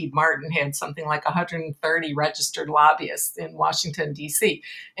Lockheed Martin had something like 130 registered lobbyists in Washington, D.C.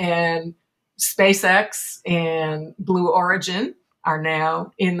 And SpaceX and Blue Origin are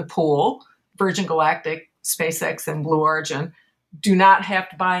now in the pool. Virgin Galactic, SpaceX, and Blue Origin do not have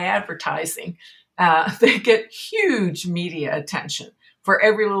to buy advertising. They get huge media attention for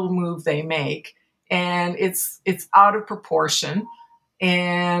every little move they make. And it's out of proportion.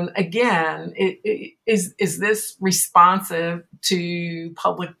 And again, is this responsive to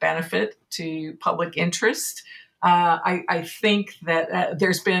public benefit, to public interest? I think that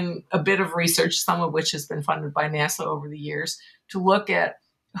there's been a bit of research, some of which has been funded by NASA over the years, to look at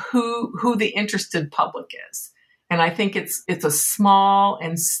who the interested public is. And I think it's a small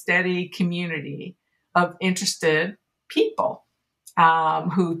and steady community of interested people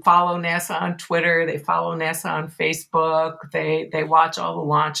who follow NASA on Twitter, they follow NASA on Facebook, they watch all the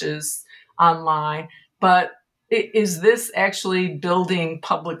launches online. But is this actually building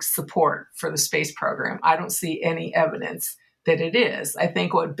public support for the space program? I don't see any evidence that it is. I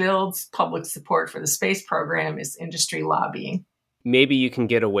think what builds public support for the space program is industry lobbying. Maybe you can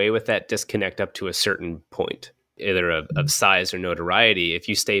get away with that disconnect up to a certain point, either of size or notoriety. If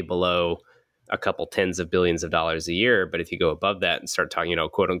you stay below a couple tens of billions of dollars a year, but if you go above that and start talking,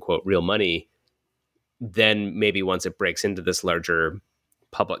 quote unquote, real money, then maybe once it breaks into this larger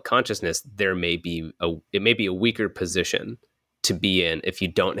public consciousness, it may be a weaker position to be in if you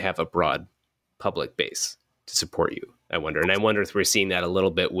don't have a broad public base to support you. I wonder if we're seeing that a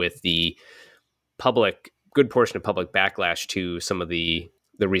little bit with the good portion of public backlash to some of the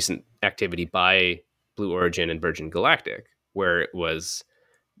recent activity by Blue Origin and Virgin Galactic, where it was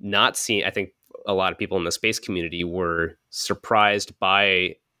not seen. I think a lot of people in the space community were surprised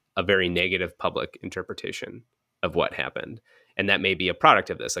by a very negative public interpretation of what happened. And that may be a product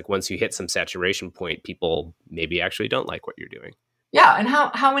of this. Like once you hit some saturation point, people maybe actually don't like what you're doing. Yeah. And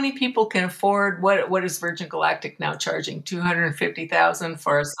how many people can afford what is Virgin Galactic now charging? $250,000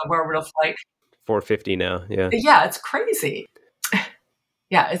 for a suborbital flight? $450 now. Yeah. Yeah. It's crazy.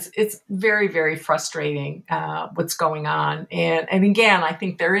 Yeah, it's very, very frustrating what's going on. And again, I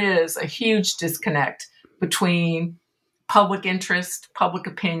think there is a huge disconnect between public interest, public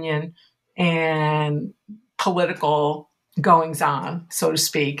opinion, and political goings on, so to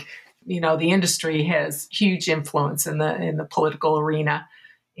speak. The industry has huge influence in the political arena.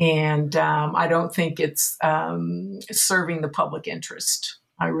 And I don't think it's serving the public interest.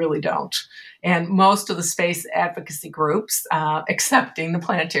 I really don't. And most of the space advocacy groups, excepting the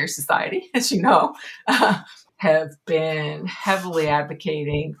Planetary Society, as you know, have been heavily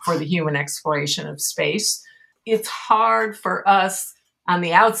advocating for the human exploration of space. It's hard for us on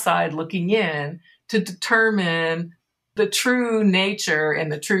the outside looking in to determine the true nature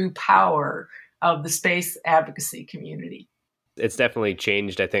and the true power of the space advocacy community. It's definitely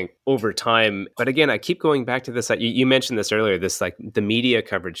changed, I think, over time. But again, I keep going back to this. You mentioned this earlier, this like the media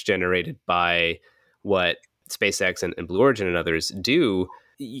coverage generated by what SpaceX and Blue Origin and others do.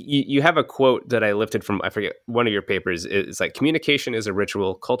 You have a quote that I lifted from, I forget, one of your papers. It's like, communication is a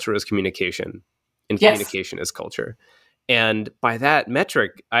ritual, culture is communication, and communication is culture. And by that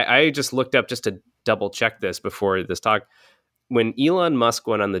metric, I just looked up just to double check this before this talk. When Elon Musk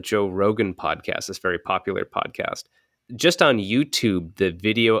went on the Joe Rogan podcast, this very popular podcast, just on YouTube, the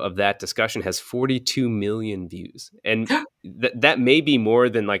video of that discussion has 42 million views. And that may be more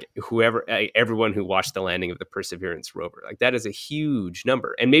than like everyone who watched the landing of the Perseverance rover. Like that is a huge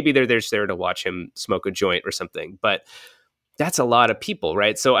number. And maybe they're just there to watch him smoke a joint or something. But that's a lot of people,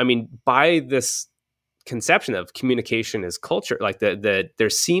 right? So, I mean, by this conception of communication as culture, like there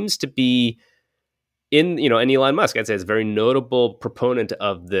seems to be and Elon Musk, I'd say, is a very notable proponent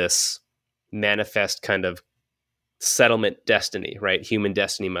of this manifest kind of settlement destiny, right? Human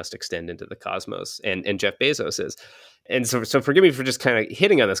destiny must extend into the cosmos, and Jeff Bezos is. And so forgive me for just kind of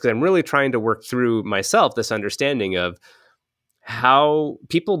hitting on this, because I'm really trying to work through myself this understanding of how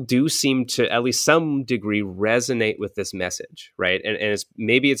people do seem to, at least some degree, resonate with this message, right? And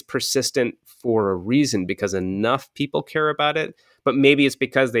maybe it's persistent for a reason, because enough people care about it, but maybe it's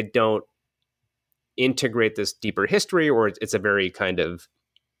because they don't integrate this deeper history, or it's a very kind of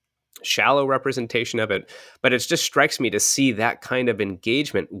shallow representation of it. But it just strikes me to see that kind of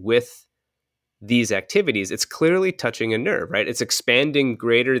engagement with these activities, it's clearly touching a nerve, right? It's expanding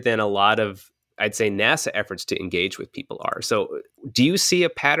greater than a lot of, I'd say, NASA efforts to engage with people are. So do you see a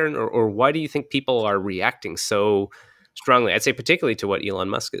pattern, or why do you think people are reacting so strongly? I'd say particularly to what Elon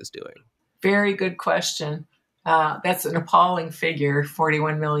Musk is doing. Very good question. That's an appalling figure,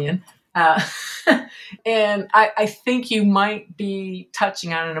 41 million. And I think you might be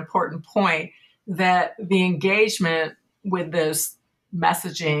touching on an important point, that the engagement with this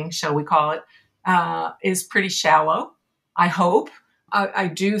messaging, shall we call it, is pretty shallow, I hope. I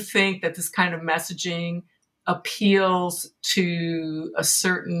do think that this kind of messaging appeals to a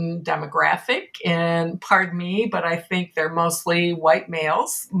certain demographic, and pardon me, but I think they're mostly white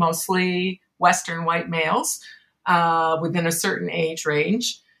males, mostly Western white males, within a certain age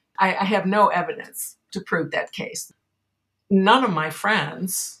range. I have no evidence to prove that case. None of my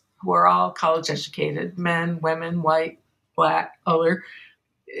friends, who are all college educated, men, women, white, black, other,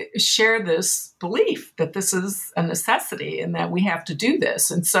 share this belief that this is a necessity and that we have to do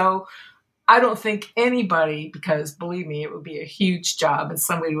this. And so I don't think anybody, because believe me, it would be a huge job and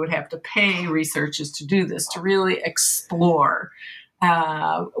somebody would have to pay researchers to do this, to really explore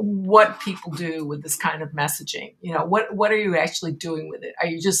what people do with this kind of messaging. You know, what are you actually doing with it? Are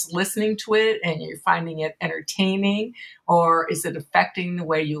you just listening to it and you're finding it entertaining? Or is it affecting the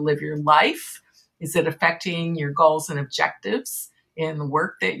way you live your life? Is it affecting your goals and objectives in the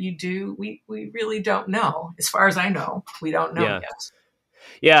work that you do? We really don't know. As far as I know, we don't know yet.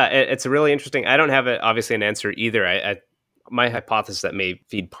 Yeah, it's really interesting. I don't have obviously an answer either. My hypothesis that may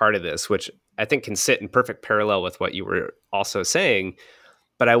feed part of this, which I think can sit in perfect parallel with what you were also saying.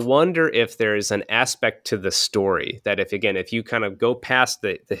 But I wonder if there's an aspect to the story that if you kind of go past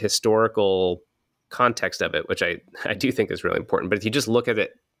the historical context of it, which I do think is really important, but if you just look at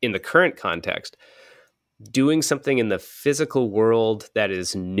it in the current context, doing something in the physical world that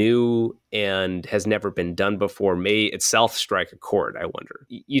is new and has never been done before may itself strike a chord, I wonder.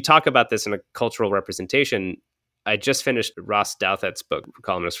 You talk about this in a cultural representation. I just finished Ross Douthat's book,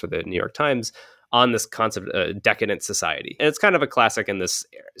 columnist for the New York Times, on this concept of decadent society. And it's kind of a classic in this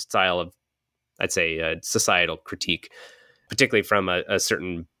style of, I'd say, societal critique, particularly from a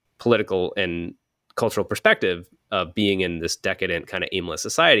certain political and cultural perspective of being in this decadent kind of aimless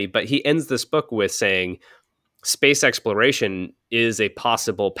society. But he ends this book with saying space exploration is a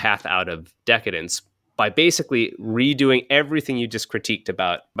possible path out of decadence by basically redoing everything you just critiqued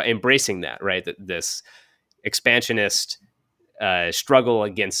about, by embracing that, right? This expansionist struggle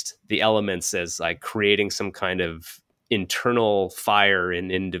against the elements as like creating some kind of internal fire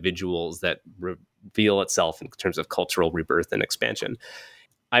in individuals that reveal itself in terms of cultural rebirth and expansion.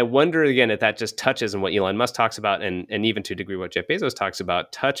 I wonder, again, if that just touches on what Elon Musk talks about, and even to a degree what Jeff Bezos talks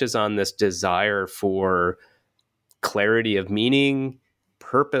about, touches on this desire for clarity of meaning,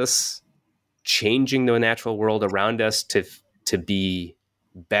 purpose, changing the natural world around us to be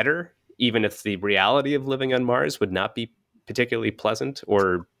better, even if the reality of living on Mars would not be particularly pleasant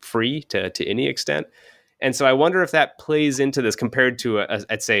or free to any extent. And so I wonder if that plays into this compared to,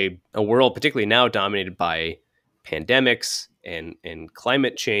 I'd say, a world particularly now dominated by pandemics and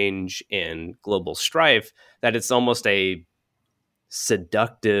climate change and global strife, that it's almost a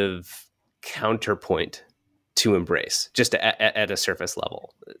seductive counterpoint to embrace, just at a surface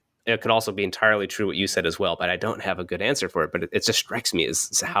level. It could also be entirely true what you said as well, but I don't have a good answer for it. But it just strikes me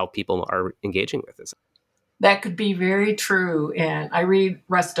as how people are engaging with this. That could be very true. And I read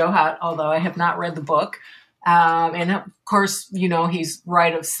Russ Douthat, although I have not read the book. And of course, he's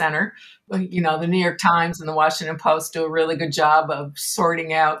right of center. The New York Times and the Washington Post do a really good job of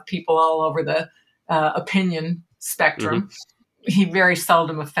sorting out people all over the opinion spectrum. Mm-hmm. He very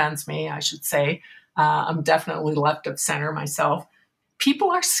seldom offends me, I should say. I'm definitely left of center myself.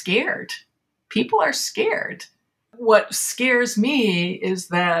 People are scared. What scares me is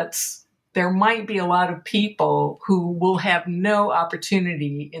that there might be a lot of people who will have no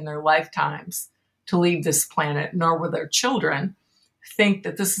opportunity in their lifetimes to leave this planet, nor will their children think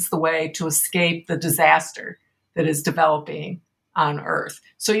that this is the way to escape the disaster that is developing on Earth.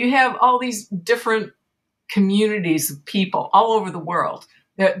 So you have all these different communities of people all over the world.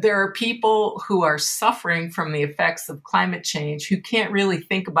 There are people who are suffering from the effects of climate change who can't really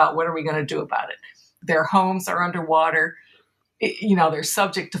think about what are we going to do about it. Their homes are underwater. They're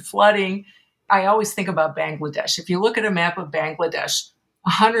subject to flooding. I always think about Bangladesh. If you look at a map of Bangladesh,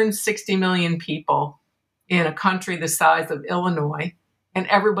 160 million people in a country the size of Illinois, and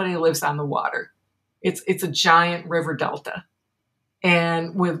everybody lives on the water. It's a giant river delta.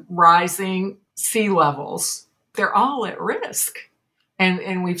 And with rising sea levels, they're all at risk.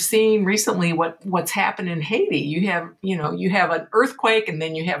 And we've seen recently what's happened in Haiti. You have an earthquake, and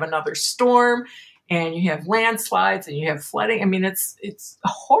then you have another storm, and you have landslides, and you have flooding. I mean, it's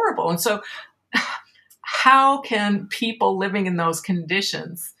horrible. And so how can people living in those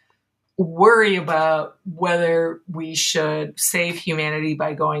conditions worry about whether we should save humanity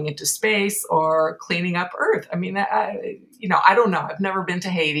by going into space or cleaning up Earth? I mean, I don't know. I've never been to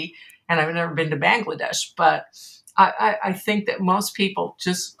Haiti, and I've never been to Bangladesh, but I think that most people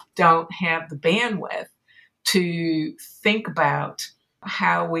just don't have the bandwidth to think about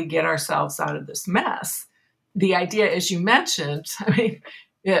how we get ourselves out of this mess. The idea, as you mentioned, I mean,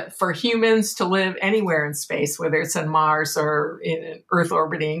 for humans to live anywhere in space, whether it's on Mars or in an Earth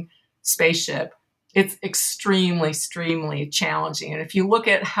orbiting spaceship, it's extremely challenging. And if you look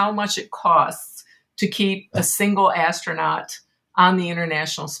at how much it costs to keep a single astronaut on the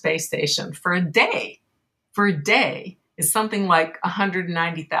International Space Station for a day is something like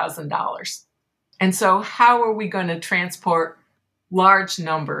 $190,000. And so how are we going to transport large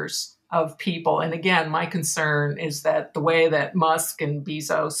numbers of people? And again, my concern is that the way that Musk and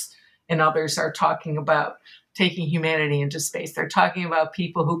Bezos and others are talking about taking humanity into space, they're talking about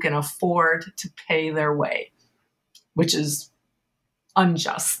people who can afford to pay their way, which is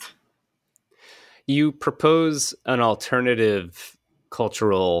unjust. You propose an alternative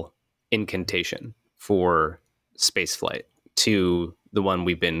cultural incantation for spaceflight to the one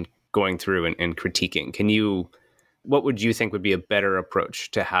we've been going through and critiquing. What would you think would be a better approach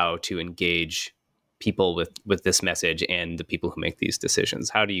to how to engage people with this message and the people who make these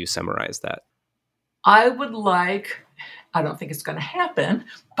decisions? How do you summarize that? I don't think it's going to happen,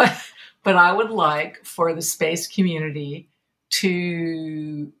 but I would like for the space community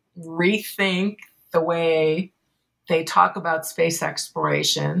to rethink the way they talk about space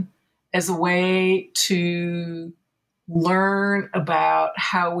exploration as a way to learn about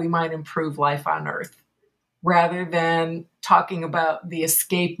how we might improve life on Earth, rather than talking about the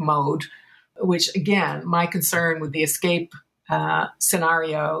escape mode, which, again, my concern with the escape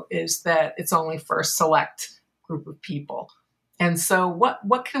scenario is that it's only for a select group of people. And so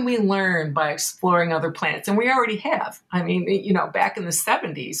what can we learn by exploring other planets? And we already have. I mean, back in the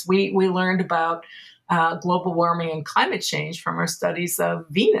 70s, we learned about global warming and climate change from our studies of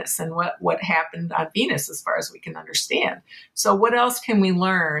Venus and what happened on Venus as far as we can understand. So what else can we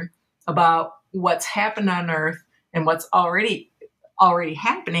learn about what's happened on Earth and what's already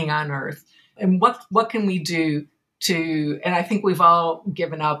happening on Earth? And what can we do and I think we've all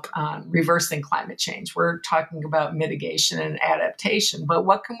given up on reversing climate change. We're talking about mitigation and adaptation, but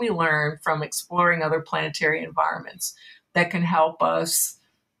what can we learn from exploring other planetary environments that can help us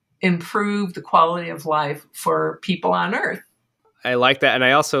improve the quality of life for people on Earth? I like that. And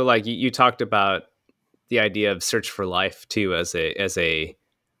I also like, you talked about the idea of search for life too, as a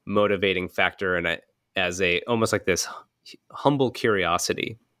motivating factor, and as almost like this humble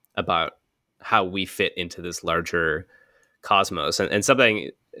curiosity about how we fit into this larger cosmos. And something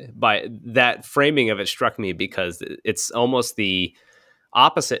by that framing of it struck me because it's almost the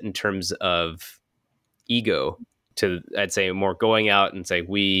opposite in terms of ego to, I'd say, more going out and say,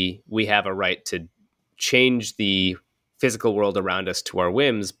 we have a right to change the physical world around us to our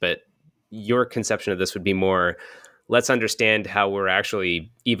whims. But your conception of this would be more, let's understand how we're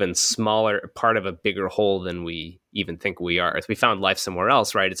actually even smaller part of a bigger whole than we even think we are. If we found life somewhere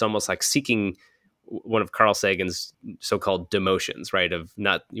else, right? It's almost like seeking one of Carl Sagan's so-called demotions, right?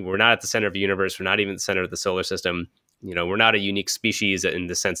 We're not at the center of the universe. We're not even at the center of the solar system. We're not a unique species in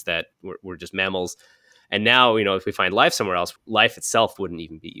the sense that we're just mammals. And now, if we find life somewhere else, life itself wouldn't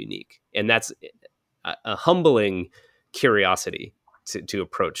even be unique. And that's a humbling curiosity to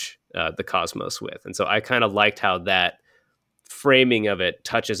approach the cosmos with. And so I kind of liked how that framing of it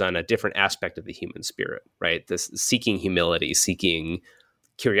touches on a different aspect of the human spirit, right? This seeking humility, seeking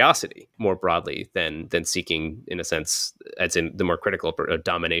curiosity more broadly than seeking, in a sense, as in the more critical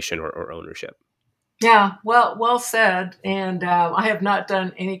domination or ownership. Yeah, well said. And I have not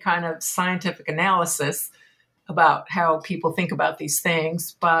done any kind of scientific analysis about how people think about these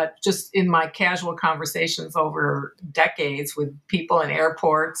things, but just in my casual conversations over decades with people in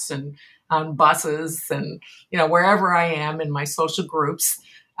airports and on buses and wherever I am in my social groups,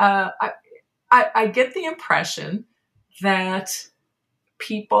 I get the impression that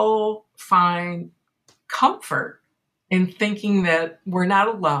people find comfort in thinking that we're not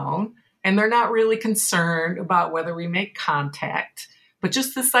alone, and they're not really concerned about whether we make contact, but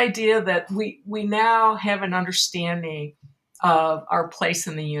just this idea that we now have an understanding of our place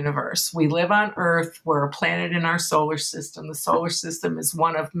in the universe. We live on Earth. We're a planet in our solar system. The solar system is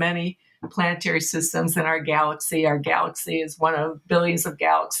one of many planetary systems in our galaxy. Our galaxy is one of billions of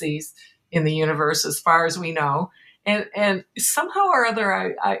galaxies in the universe, as far as we know. And somehow or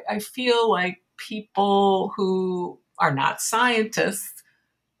other, I feel like people who are not scientists,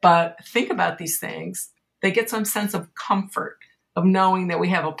 but think about these things, they get some sense of comfort of knowing that we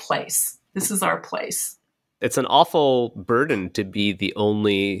have a place. This is our place. It's an awful burden to be the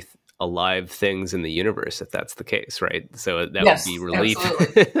only alive things in the universe, if that's the case, right? So that Yes, would be relief.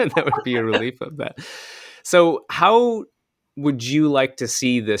 absolutely. That would be a relief of that. So how would you like to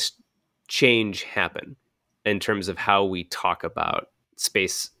see this change happen in terms of how we talk about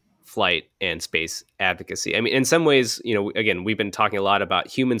space flight and space advocacy? I mean, in some ways, again, we've been talking a lot about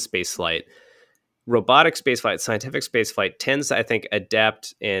human space flight. Robotic space flight, scientific space flight tends to, I think,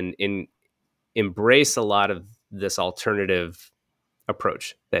 adapt and embrace a lot of this alternative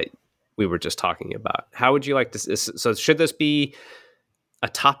approach that we were just talking about. How would you like to? So should this be a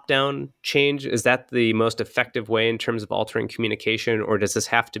top-down change? Is that the most effective way in terms of altering communication, or does this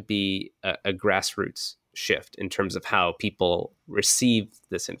have to be a grassroots shift in terms of how people receive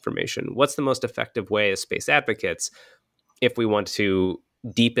this information? What's the most effective way as space advocates if we want to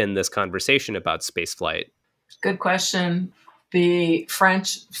deepen this conversation about space flight? Good question. The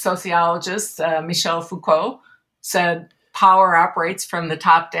French sociologist Michel Foucault said power operates from the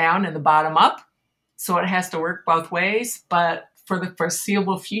top down and the bottom up. So it has to work both ways. But for the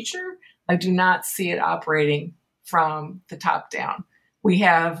foreseeable future, I do not see it operating from the top down. We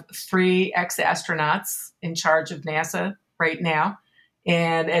have 3 ex-astronauts in charge of NASA right now.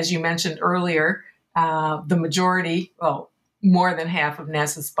 And as you mentioned earlier, the majority, more than half of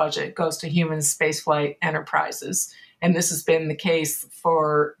NASA's budget goes to human spaceflight enterprises. And this has been the case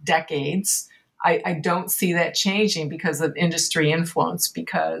for decades. I don't see that changing because of industry influence,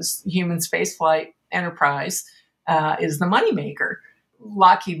 because human spaceflight enterprise is the moneymaker.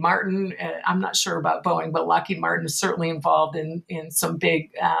 Lockheed Martin, I'm not sure about Boeing, but Lockheed Martin is certainly involved in some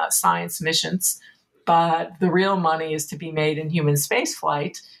big science missions. But the real money is to be made in human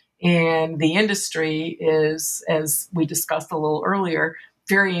spaceflight. And the industry is, as we discussed a little earlier,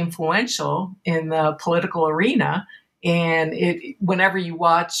 very influential in the political arena. And whenever you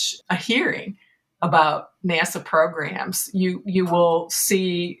watch a hearing about NASA programs, you will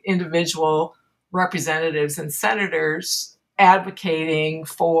see individual representatives and senators advocating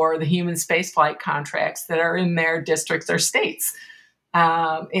for the human spaceflight contracts that are in their districts or states.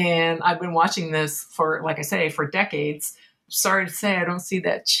 And I've been watching this for, like I say, for decades. Sorry to say, I don't see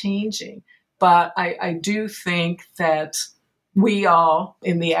that changing. But I do think that we all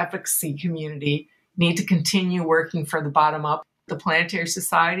in the advocacy community need to continue working for the bottom up. The Planetary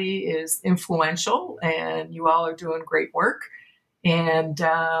Society is influential, and you all are doing great work. And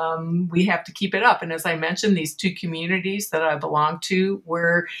we have to keep it up. And as I mentioned, these 2 communities that I belong to,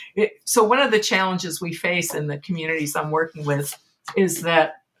 so one of the challenges we face in the communities I'm working with is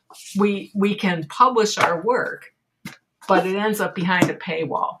that we can publish our work, but it ends up behind a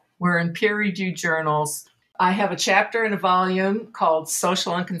paywall. We're in peer-reviewed journals. I have a chapter in a volume called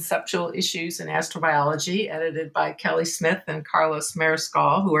Social and Conceptual Issues in Astrobiology, edited by Kelly Smith and Carlos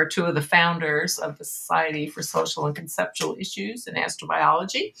Mariscal, who are 2 of the founders of the Society for Social and Conceptual Issues in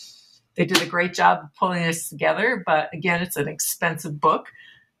Astrobiology. They did a great job of pulling this together, but again, it's an expensive book.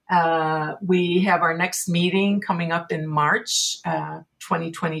 We have our next meeting coming up in March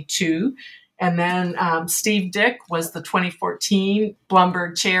 2022. And then Steve Dick was the 2014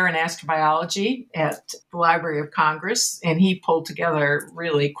 Blumberg Chair in Astrobiology at the Library of Congress. And he pulled together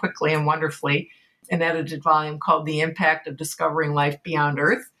really quickly and wonderfully an edited volume called The Impact of Discovering Life Beyond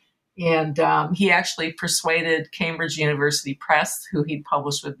Earth. And he actually persuaded Cambridge University Press, who he'd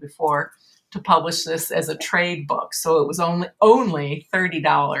published with before, to publish this as a trade book. So it was only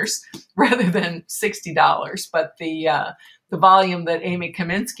 $30 rather than $60. But the volume that Amy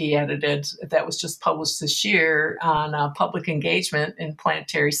Kaminsky edited that was just published this year on public engagement in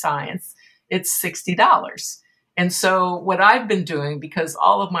planetary science, it's $60. And so what I've been doing, because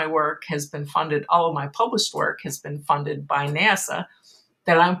all of my work has been funded, all of my published work has been funded by NASA,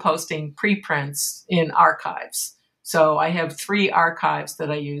 that I'm posting preprints in archives. So I have 3 archives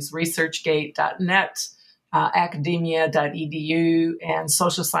that I use: researchgate.net, academia.edu, and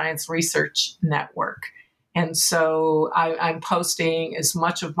Social Science Research Network. And so I'm posting as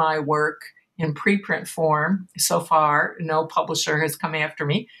much of my work in preprint form. So far, no publisher has come after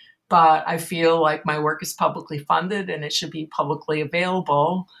me, but I feel like my work is publicly funded and it should be publicly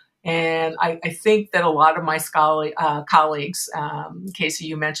available. And I think that a lot of my colleagues, Casey,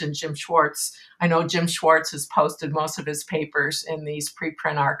 you mentioned Jim Schwartz. I know Jim Schwartz has posted most of his papers in these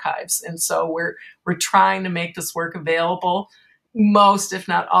preprint archives. And so we're trying to make this work available. most, if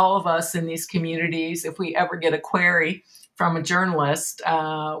not all of us in these communities, if we ever get a query from a journalist,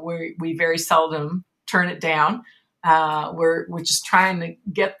 we very seldom turn it down. We're just trying to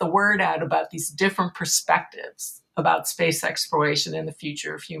get the word out about these different perspectives about space exploration and the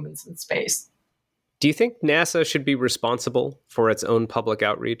future of humans in space. Do you think NASA should be responsible for its own public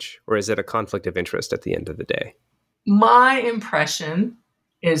outreach, or is it a conflict of interest at the end of the day? My impression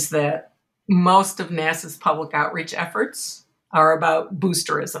is that most of NASA's public outreach efforts are about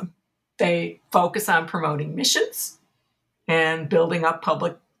boosterism. They focus on promoting missions and building up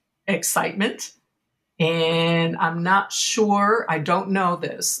public excitement. And I'm not sure, I don't know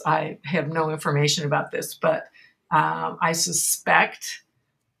this, I have no information about this, but I suspect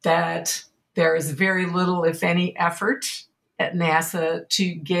that there is very little, if any, effort at NASA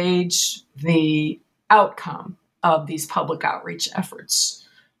to gauge the outcome of these public outreach efforts.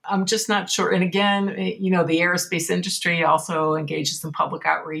 I'm just not sure. And again, the aerospace industry also engages in public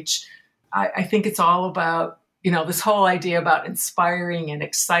outreach. I think it's all about, this whole idea about inspiring and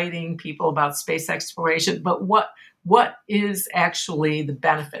exciting people about space exploration. But what is actually the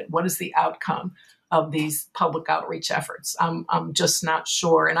benefit? What is the outcome of these public outreach efforts? I'm just not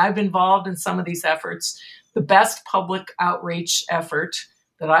sure. And I've been involved in some of these efforts. The best public outreach effort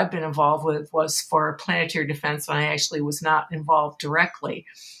that I've been involved with was for planetary defense when I actually was not involved directly.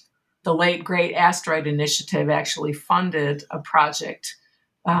 The late, great Asteroid Initiative actually funded a project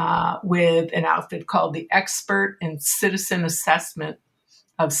with an outfit called the Expert in Citizen Assessment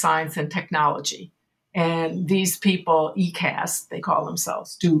of Science and Technology. And these people, ECAS, they call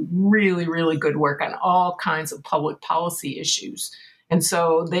themselves, do really, really good work on all kinds of public policy issues. And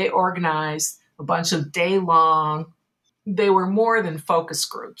so they organized a bunch of day-long, they were more than focus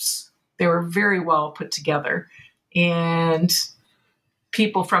groups. They were very well put together. And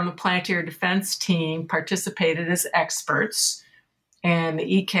people from the planetary defense team participated as experts. And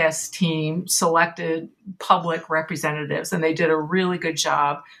the ECAS team selected public representatives. And they did a really good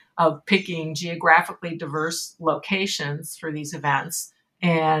job of picking geographically diverse locations for these events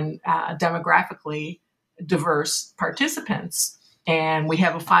and demographically diverse participants. And we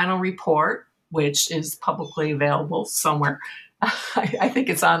have a final report, which is publicly available somewhere. I think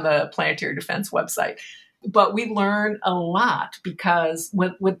it's on the Planetary Defense website. But we learned a lot because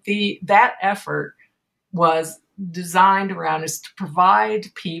that effort was designed around is to provide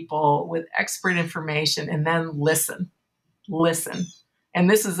people with expert information and then listen. And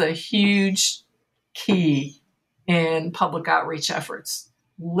this is a huge key in public outreach efforts.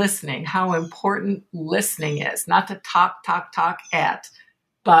 Listening, how important listening is, not to talk at,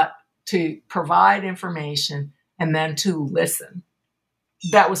 but to provide information and then to listen.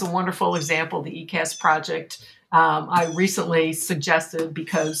 That was a wonderful example, the ECAS project. I recently suggested,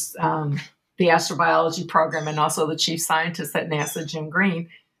 because the astrobiology program and also the chief scientist at NASA, Jim Green,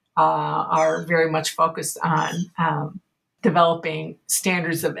 are very much focused on developing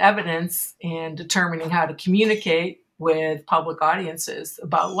standards of evidence and determining how to communicate with public audiences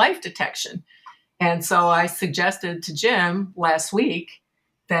about life detection. And so I suggested to Jim last week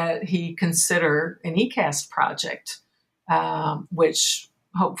that he consider an ECAS project, which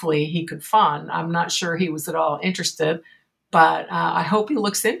hopefully he could fund. I'm not sure he was at all interested, but I hope he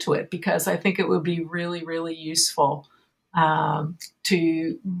looks into it because I think it would be really, really useful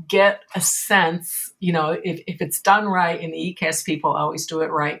to get a sense, if it's done right, and the ECAS people always do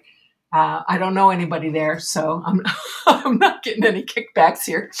it right. I don't know anybody there, so I'm not getting any kickbacks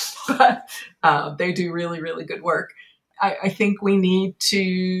here, but they do really, really good work. I think we need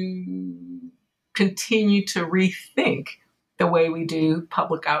to continue to rethink the way we do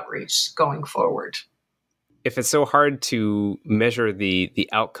public outreach going forward. If it's so hard to measure the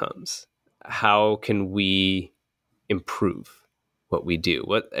outcomes, how can we improve what we do?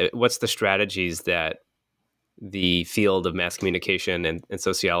 What's the strategies that the field of mass communication and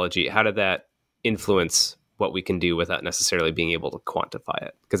sociology, how did that influence what we can do without necessarily being able to quantify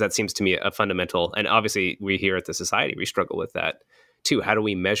it? Because that seems to me a fundamental, and obviously we here at the Society, we struggle with that too. How do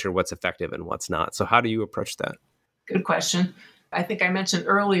we measure what's effective and what's not? So how do you approach that? Good question. I think I mentioned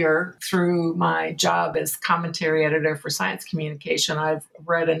earlier, through my job as commentary editor for Science Communication, I've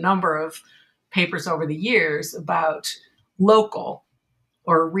read a number of papers over the years about local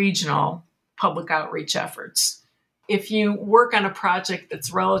or regional public outreach efforts. If you work on a project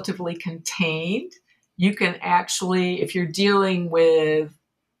that's relatively contained, you can actually, if you're dealing with,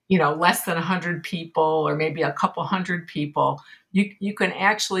 less than 100 people or maybe a couple hundred people, you can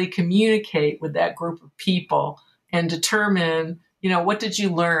actually communicate with that group of people and determine, what did you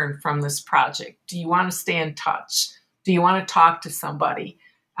learn from this project? Do you want to stay in touch? Do you want to talk to somebody?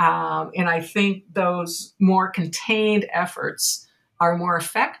 And I think those more contained efforts are more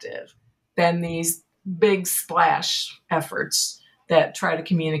effective than these big splash efforts that try to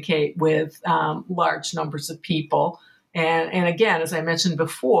communicate with large numbers of people. And again, as I mentioned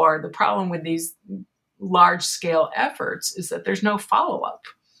before, the problem with these large scale efforts is that there's no follow up.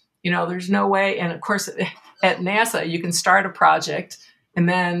 There's no way. And of course, at NASA, you can start a project and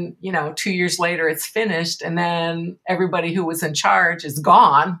then, 2 years later, it's finished. And then everybody who was in charge is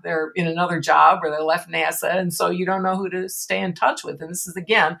gone. They're in another job or they left NASA. And so you don't know who to stay in touch with. And this is,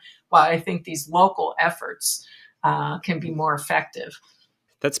 again, why I think these local efforts can be more effective.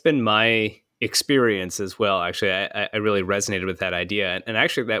 That's been my experience as well. Actually, I really resonated with that idea. And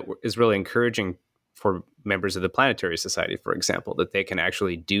actually, that is really encouraging for members of the Planetary Society, for example, that they can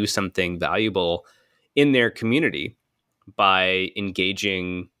actually do something valuable in their community by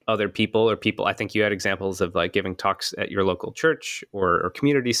engaging other people or people. I think you had examples of like giving talks at your local church or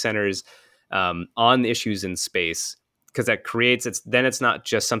community centers on issues in space, because that creates, it's not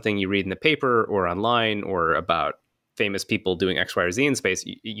just something you read in the paper or online or about famous people doing X, Y, or Z in space.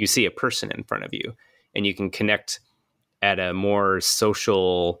 You see a person in front of you and you can connect at a more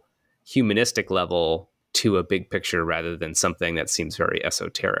social, humanistic level to a big picture rather than something that seems very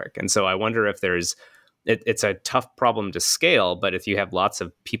esoteric. And so I wonder if it's a tough problem to scale, but if you have lots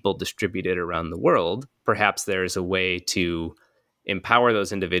of people distributed around the world, perhaps there's a way to empower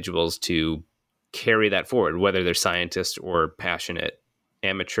those individuals to carry that forward, whether they're scientists or passionate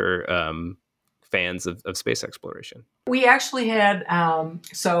amateur fans of space exploration. We actually had,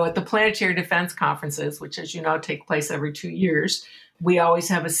 so at the Planetary Defense Conferences, which, as you know, take place every 2 years, we always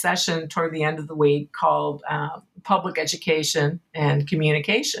have a session toward the end of the week called Public Education and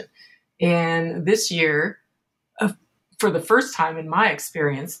Communication. And this year, for the first time in my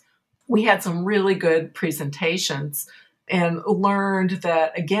experience, we had some really good presentations and learned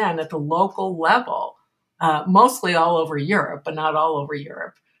that, again, at the local level, mostly all over Europe, but not all over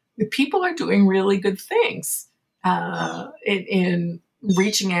Europe, the people are doing really good things in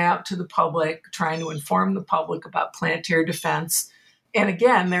reaching out to the public, trying to inform the public about planetary defense. And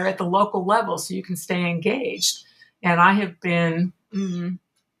again, they're at the local level, so you can stay engaged. And I have been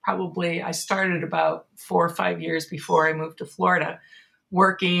I started about 4 or 5 years before I moved to Florida,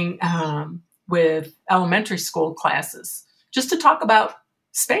 working with elementary school classes just to talk about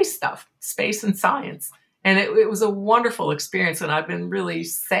space stuff, space and science. And it was a wonderful experience. And I've been really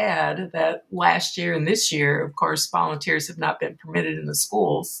sad that last year and this year, of course, volunteers have not been permitted in the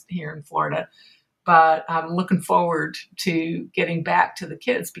schools here in Florida. But I'm looking forward to getting back to the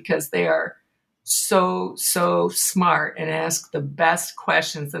kids because they are so smart and ask the best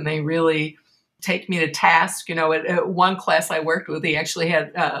questions, and they really take me to task. At one class I worked with, they actually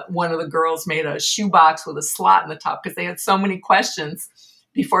had one of the girls made a shoebox with a slot in the top because they had so many questions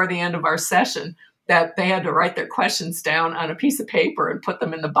before the end of our session that they had to write their questions down on a piece of paper and put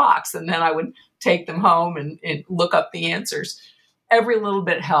them in the box. And then I would take them home and look up the answers. Every little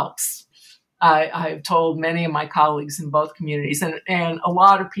bit helps. I've told many of my colleagues in both communities and a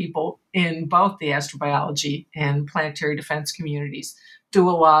lot of people in both the astrobiology and planetary defense communities do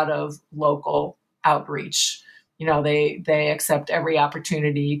a lot of local outreach. They accept every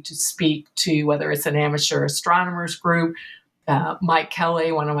opportunity to speak to, whether it's an amateur astronomers group. Mike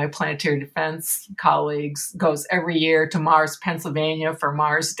Kelly, one of my planetary defense colleagues, goes every year to Mars, Pennsylvania for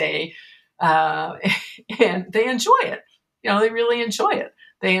Mars Day. And they enjoy it. They really enjoy it.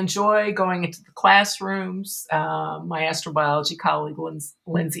 They enjoy going into the classrooms. My astrobiology colleague,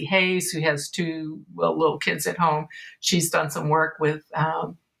 Lindsay Hayes, who has 2 little kids at home, she's done some work with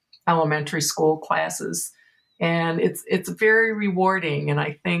elementary school classes. And it's very rewarding. And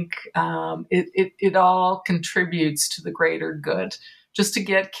I think it all contributes to the greater good, just to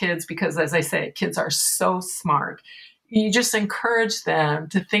get kids, because as I say, kids are so smart. You just encourage them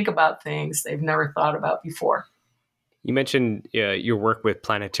to think about things they've never thought about before. You mentioned your work with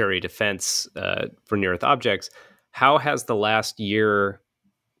planetary defense for near-Earth objects. How has the last year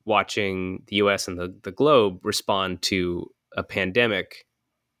watching the U.S. and the globe respond to a pandemic,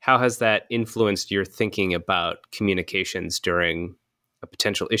 how has that influenced your thinking about communications during a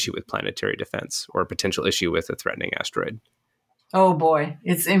potential issue with planetary defense or a potential issue with a threatening asteroid? Oh boy,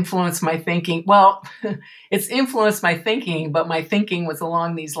 it's influenced my thinking. Well, it's influenced my thinking, but my thinking was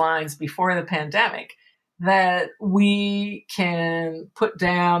along these lines before the pandemic, that we can put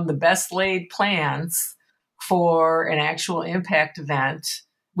down the best laid plans for an actual impact event,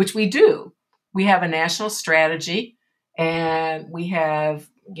 which we do. We have a national strategy and we have,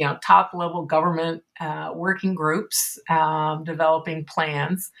 top level government working groups developing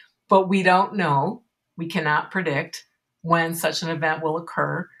plans, but we don't know, we cannot predict when such an event will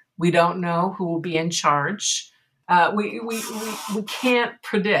occur. We don't know who will be in charge. We can't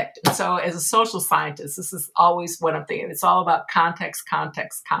predict. And so as a social scientist, this is always what I'm thinking. It's all about context,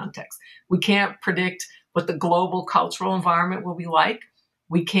 context, context. We can't predict what the global cultural environment will be like.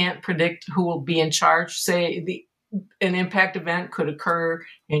 We can't predict who will be in charge. Say an impact event could occur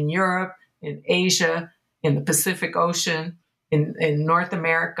in Europe, in Asia, in the Pacific Ocean, in North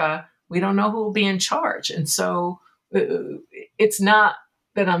America. We don't know who will be in charge. And so it's not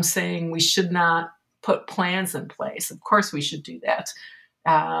that I'm saying we should not put plans in place. Of course, we should do that.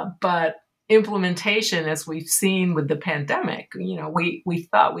 But implementation, as we've seen with the pandemic, we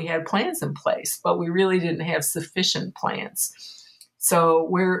thought we had plans in place, but we really didn't have sufficient plans. So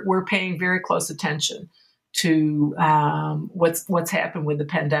we're paying very close attention to what's happened with the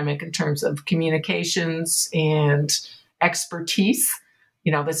pandemic in terms of communications and expertise.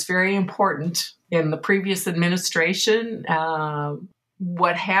 That's very important. In the previous administration,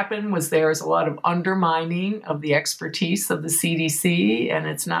 what happened was there was a lot of undermining of the expertise of the CDC, and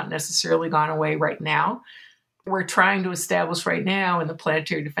it's not necessarily gone away right now. We're trying to establish right now in the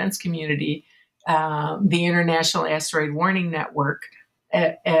planetary defense community the International Asteroid Warning Network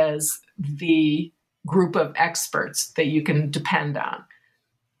as the group of experts that you can depend on.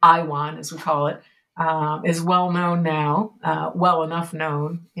 IWAN, as we call it, is well known now, well enough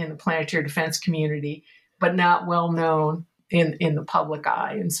known in the planetary defense community, but not well known in the public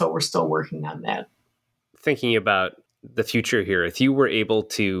eye. And so we're still working on that. Thinking about the future here, if you were able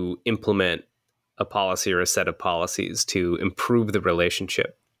to implement a policy or a set of policies to improve the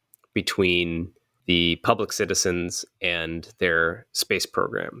relationship between the public citizens and their space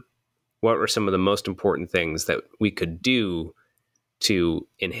program, what were some of the most important things that we could do to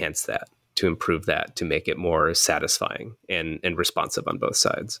enhance that, to improve that, to make it more satisfying and responsive on both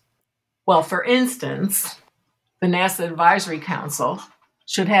sides? Well, for instance, the NASA Advisory Council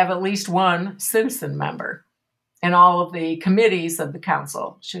should have at least one citizen member, and all of the committees of the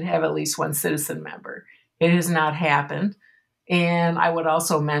council should have at least one citizen member. It has not happened. And I would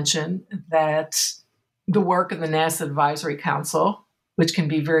also mention that the work of the NASA Advisory Council, which can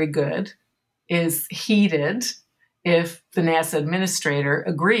be very good, is heeded if the NASA administrator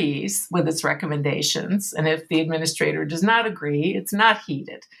agrees with its recommendations. And if the administrator does not agree, it's not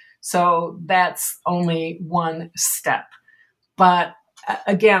heeded. So that's only one step. But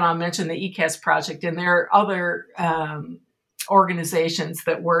again, I'll mention the ECAS project, and there are other organizations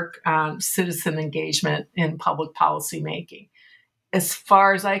that work on citizen engagement in public policy making. As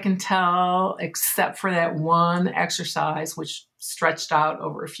far as I can tell, except for that one exercise, which stretched out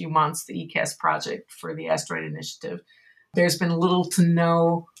over a few months, the ECAS project for the Asteroid Initiative, there's been little to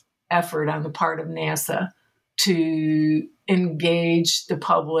no effort on the part of NASA to engage the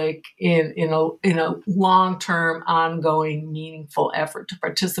public in a long-term, ongoing, meaningful effort to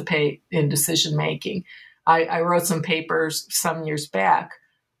participate in decision-making. I wrote some papers some years back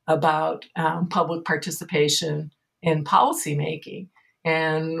about public participation in policymaking.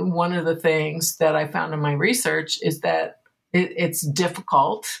 And one of the things that I found in my research is that it's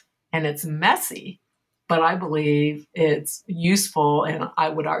difficult and it's messy, but I believe it's useful, and I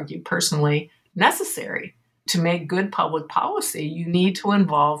would argue personally necessary. To make good public policy, you need to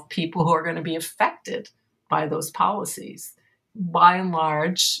involve people who are going to be affected by those policies. By and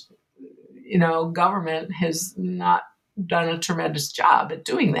large, government has not done a tremendous job at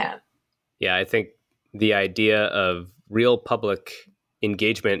doing that. Yeah, I think the idea of real public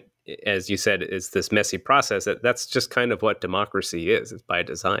engagement, as you said, is this messy process. That's just kind of what democracy is. It's by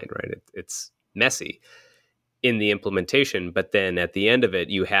design, right? It's messy in the implementation, but then at the end of it,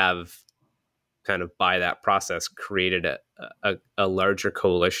 you have kind of by that process created a larger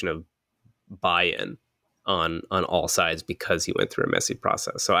coalition of buy-in on all sides because you went through a messy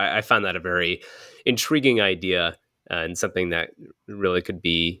process. So I found that a very intriguing idea and something that really could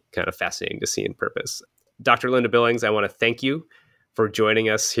be kind of fascinating to see in purpose. Dr. Linda Billings, I want to thank you for joining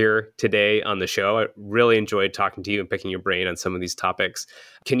us here today on the show. I really enjoyed talking to you and picking your brain on some of these topics.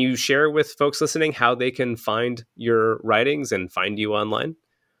 Can you share with folks listening how they can find your writings and find you online?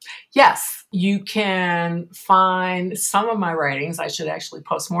 Yes, you can find some of my writings. I should actually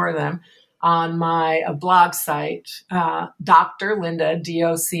post more of them on my blog site, Dr. Linda,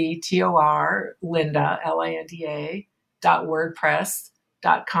 DOCTOR, Linda, LANDA,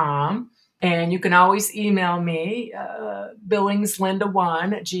 .wordpress.com. And you can always email me,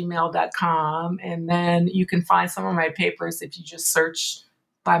 billingslinda1@gmail.com. And then you can find some of my papers if you just search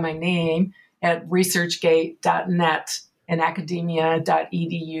by my name at researchgate.net and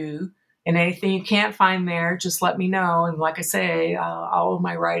academia.edu. And anything you can't find there, just let me know. And like I say, all of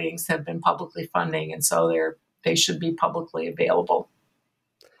my writings have been publicly funding, and so they're they should be publicly available.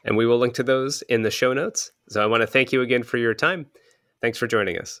 And we will link to those in the show notes. So I want to thank you again for your time. Thanks for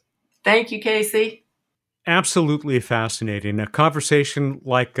joining us. Thank you, Casey. Absolutely fascinating. A conversation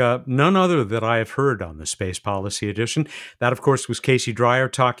like none other that I have heard on the Space Policy Edition. That, of course, was Casey Dreyer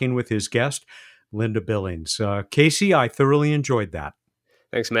talking with his guest, Linda Billings. Casey, I thoroughly enjoyed that.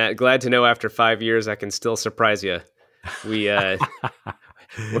 Thanks, Matt. Glad to know after 5 years I can still surprise you. We're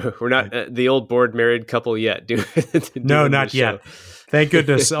not the old bored married couple yet. No, not yet. Thank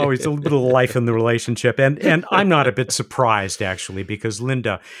goodness. Always a little bit of life in the relationship. And I'm not a bit surprised, actually, because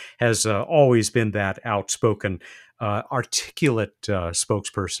Linda has always been that outspoken, articulate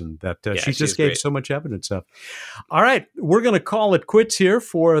spokesperson that she just gave so much evidence of. All right. We're going to call it quits here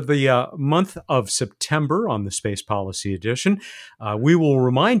for the month of September on the Space Policy Edition. We will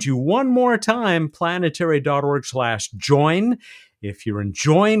remind you one more time, planetary.org/join. If you're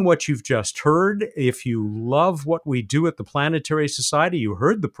enjoying what you've just heard, if you love what we do at the Planetary Society, you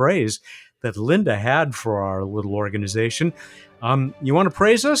heard the praise that Linda had for our little organization. You want to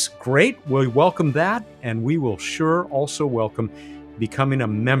praise us? Great. We welcome that. And we will sure also welcome becoming a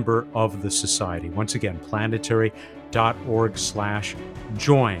member of the Society. Once again,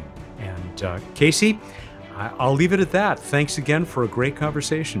 planetary.org/join. And Casey, I'll leave it at that. Thanks again for a great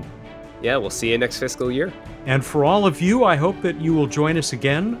conversation. Yeah, we'll see you next fiscal year. And for all of you, I hope that you will join us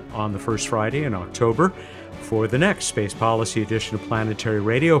again on the first Friday in October for the next Space Policy Edition of Planetary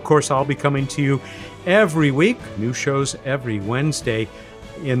Radio. Of course, I'll be coming to you every week, new shows every Wednesday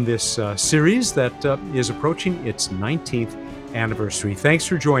in this series that is approaching its 19th anniversary. Thanks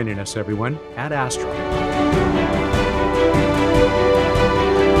for joining us, everyone, at Astro.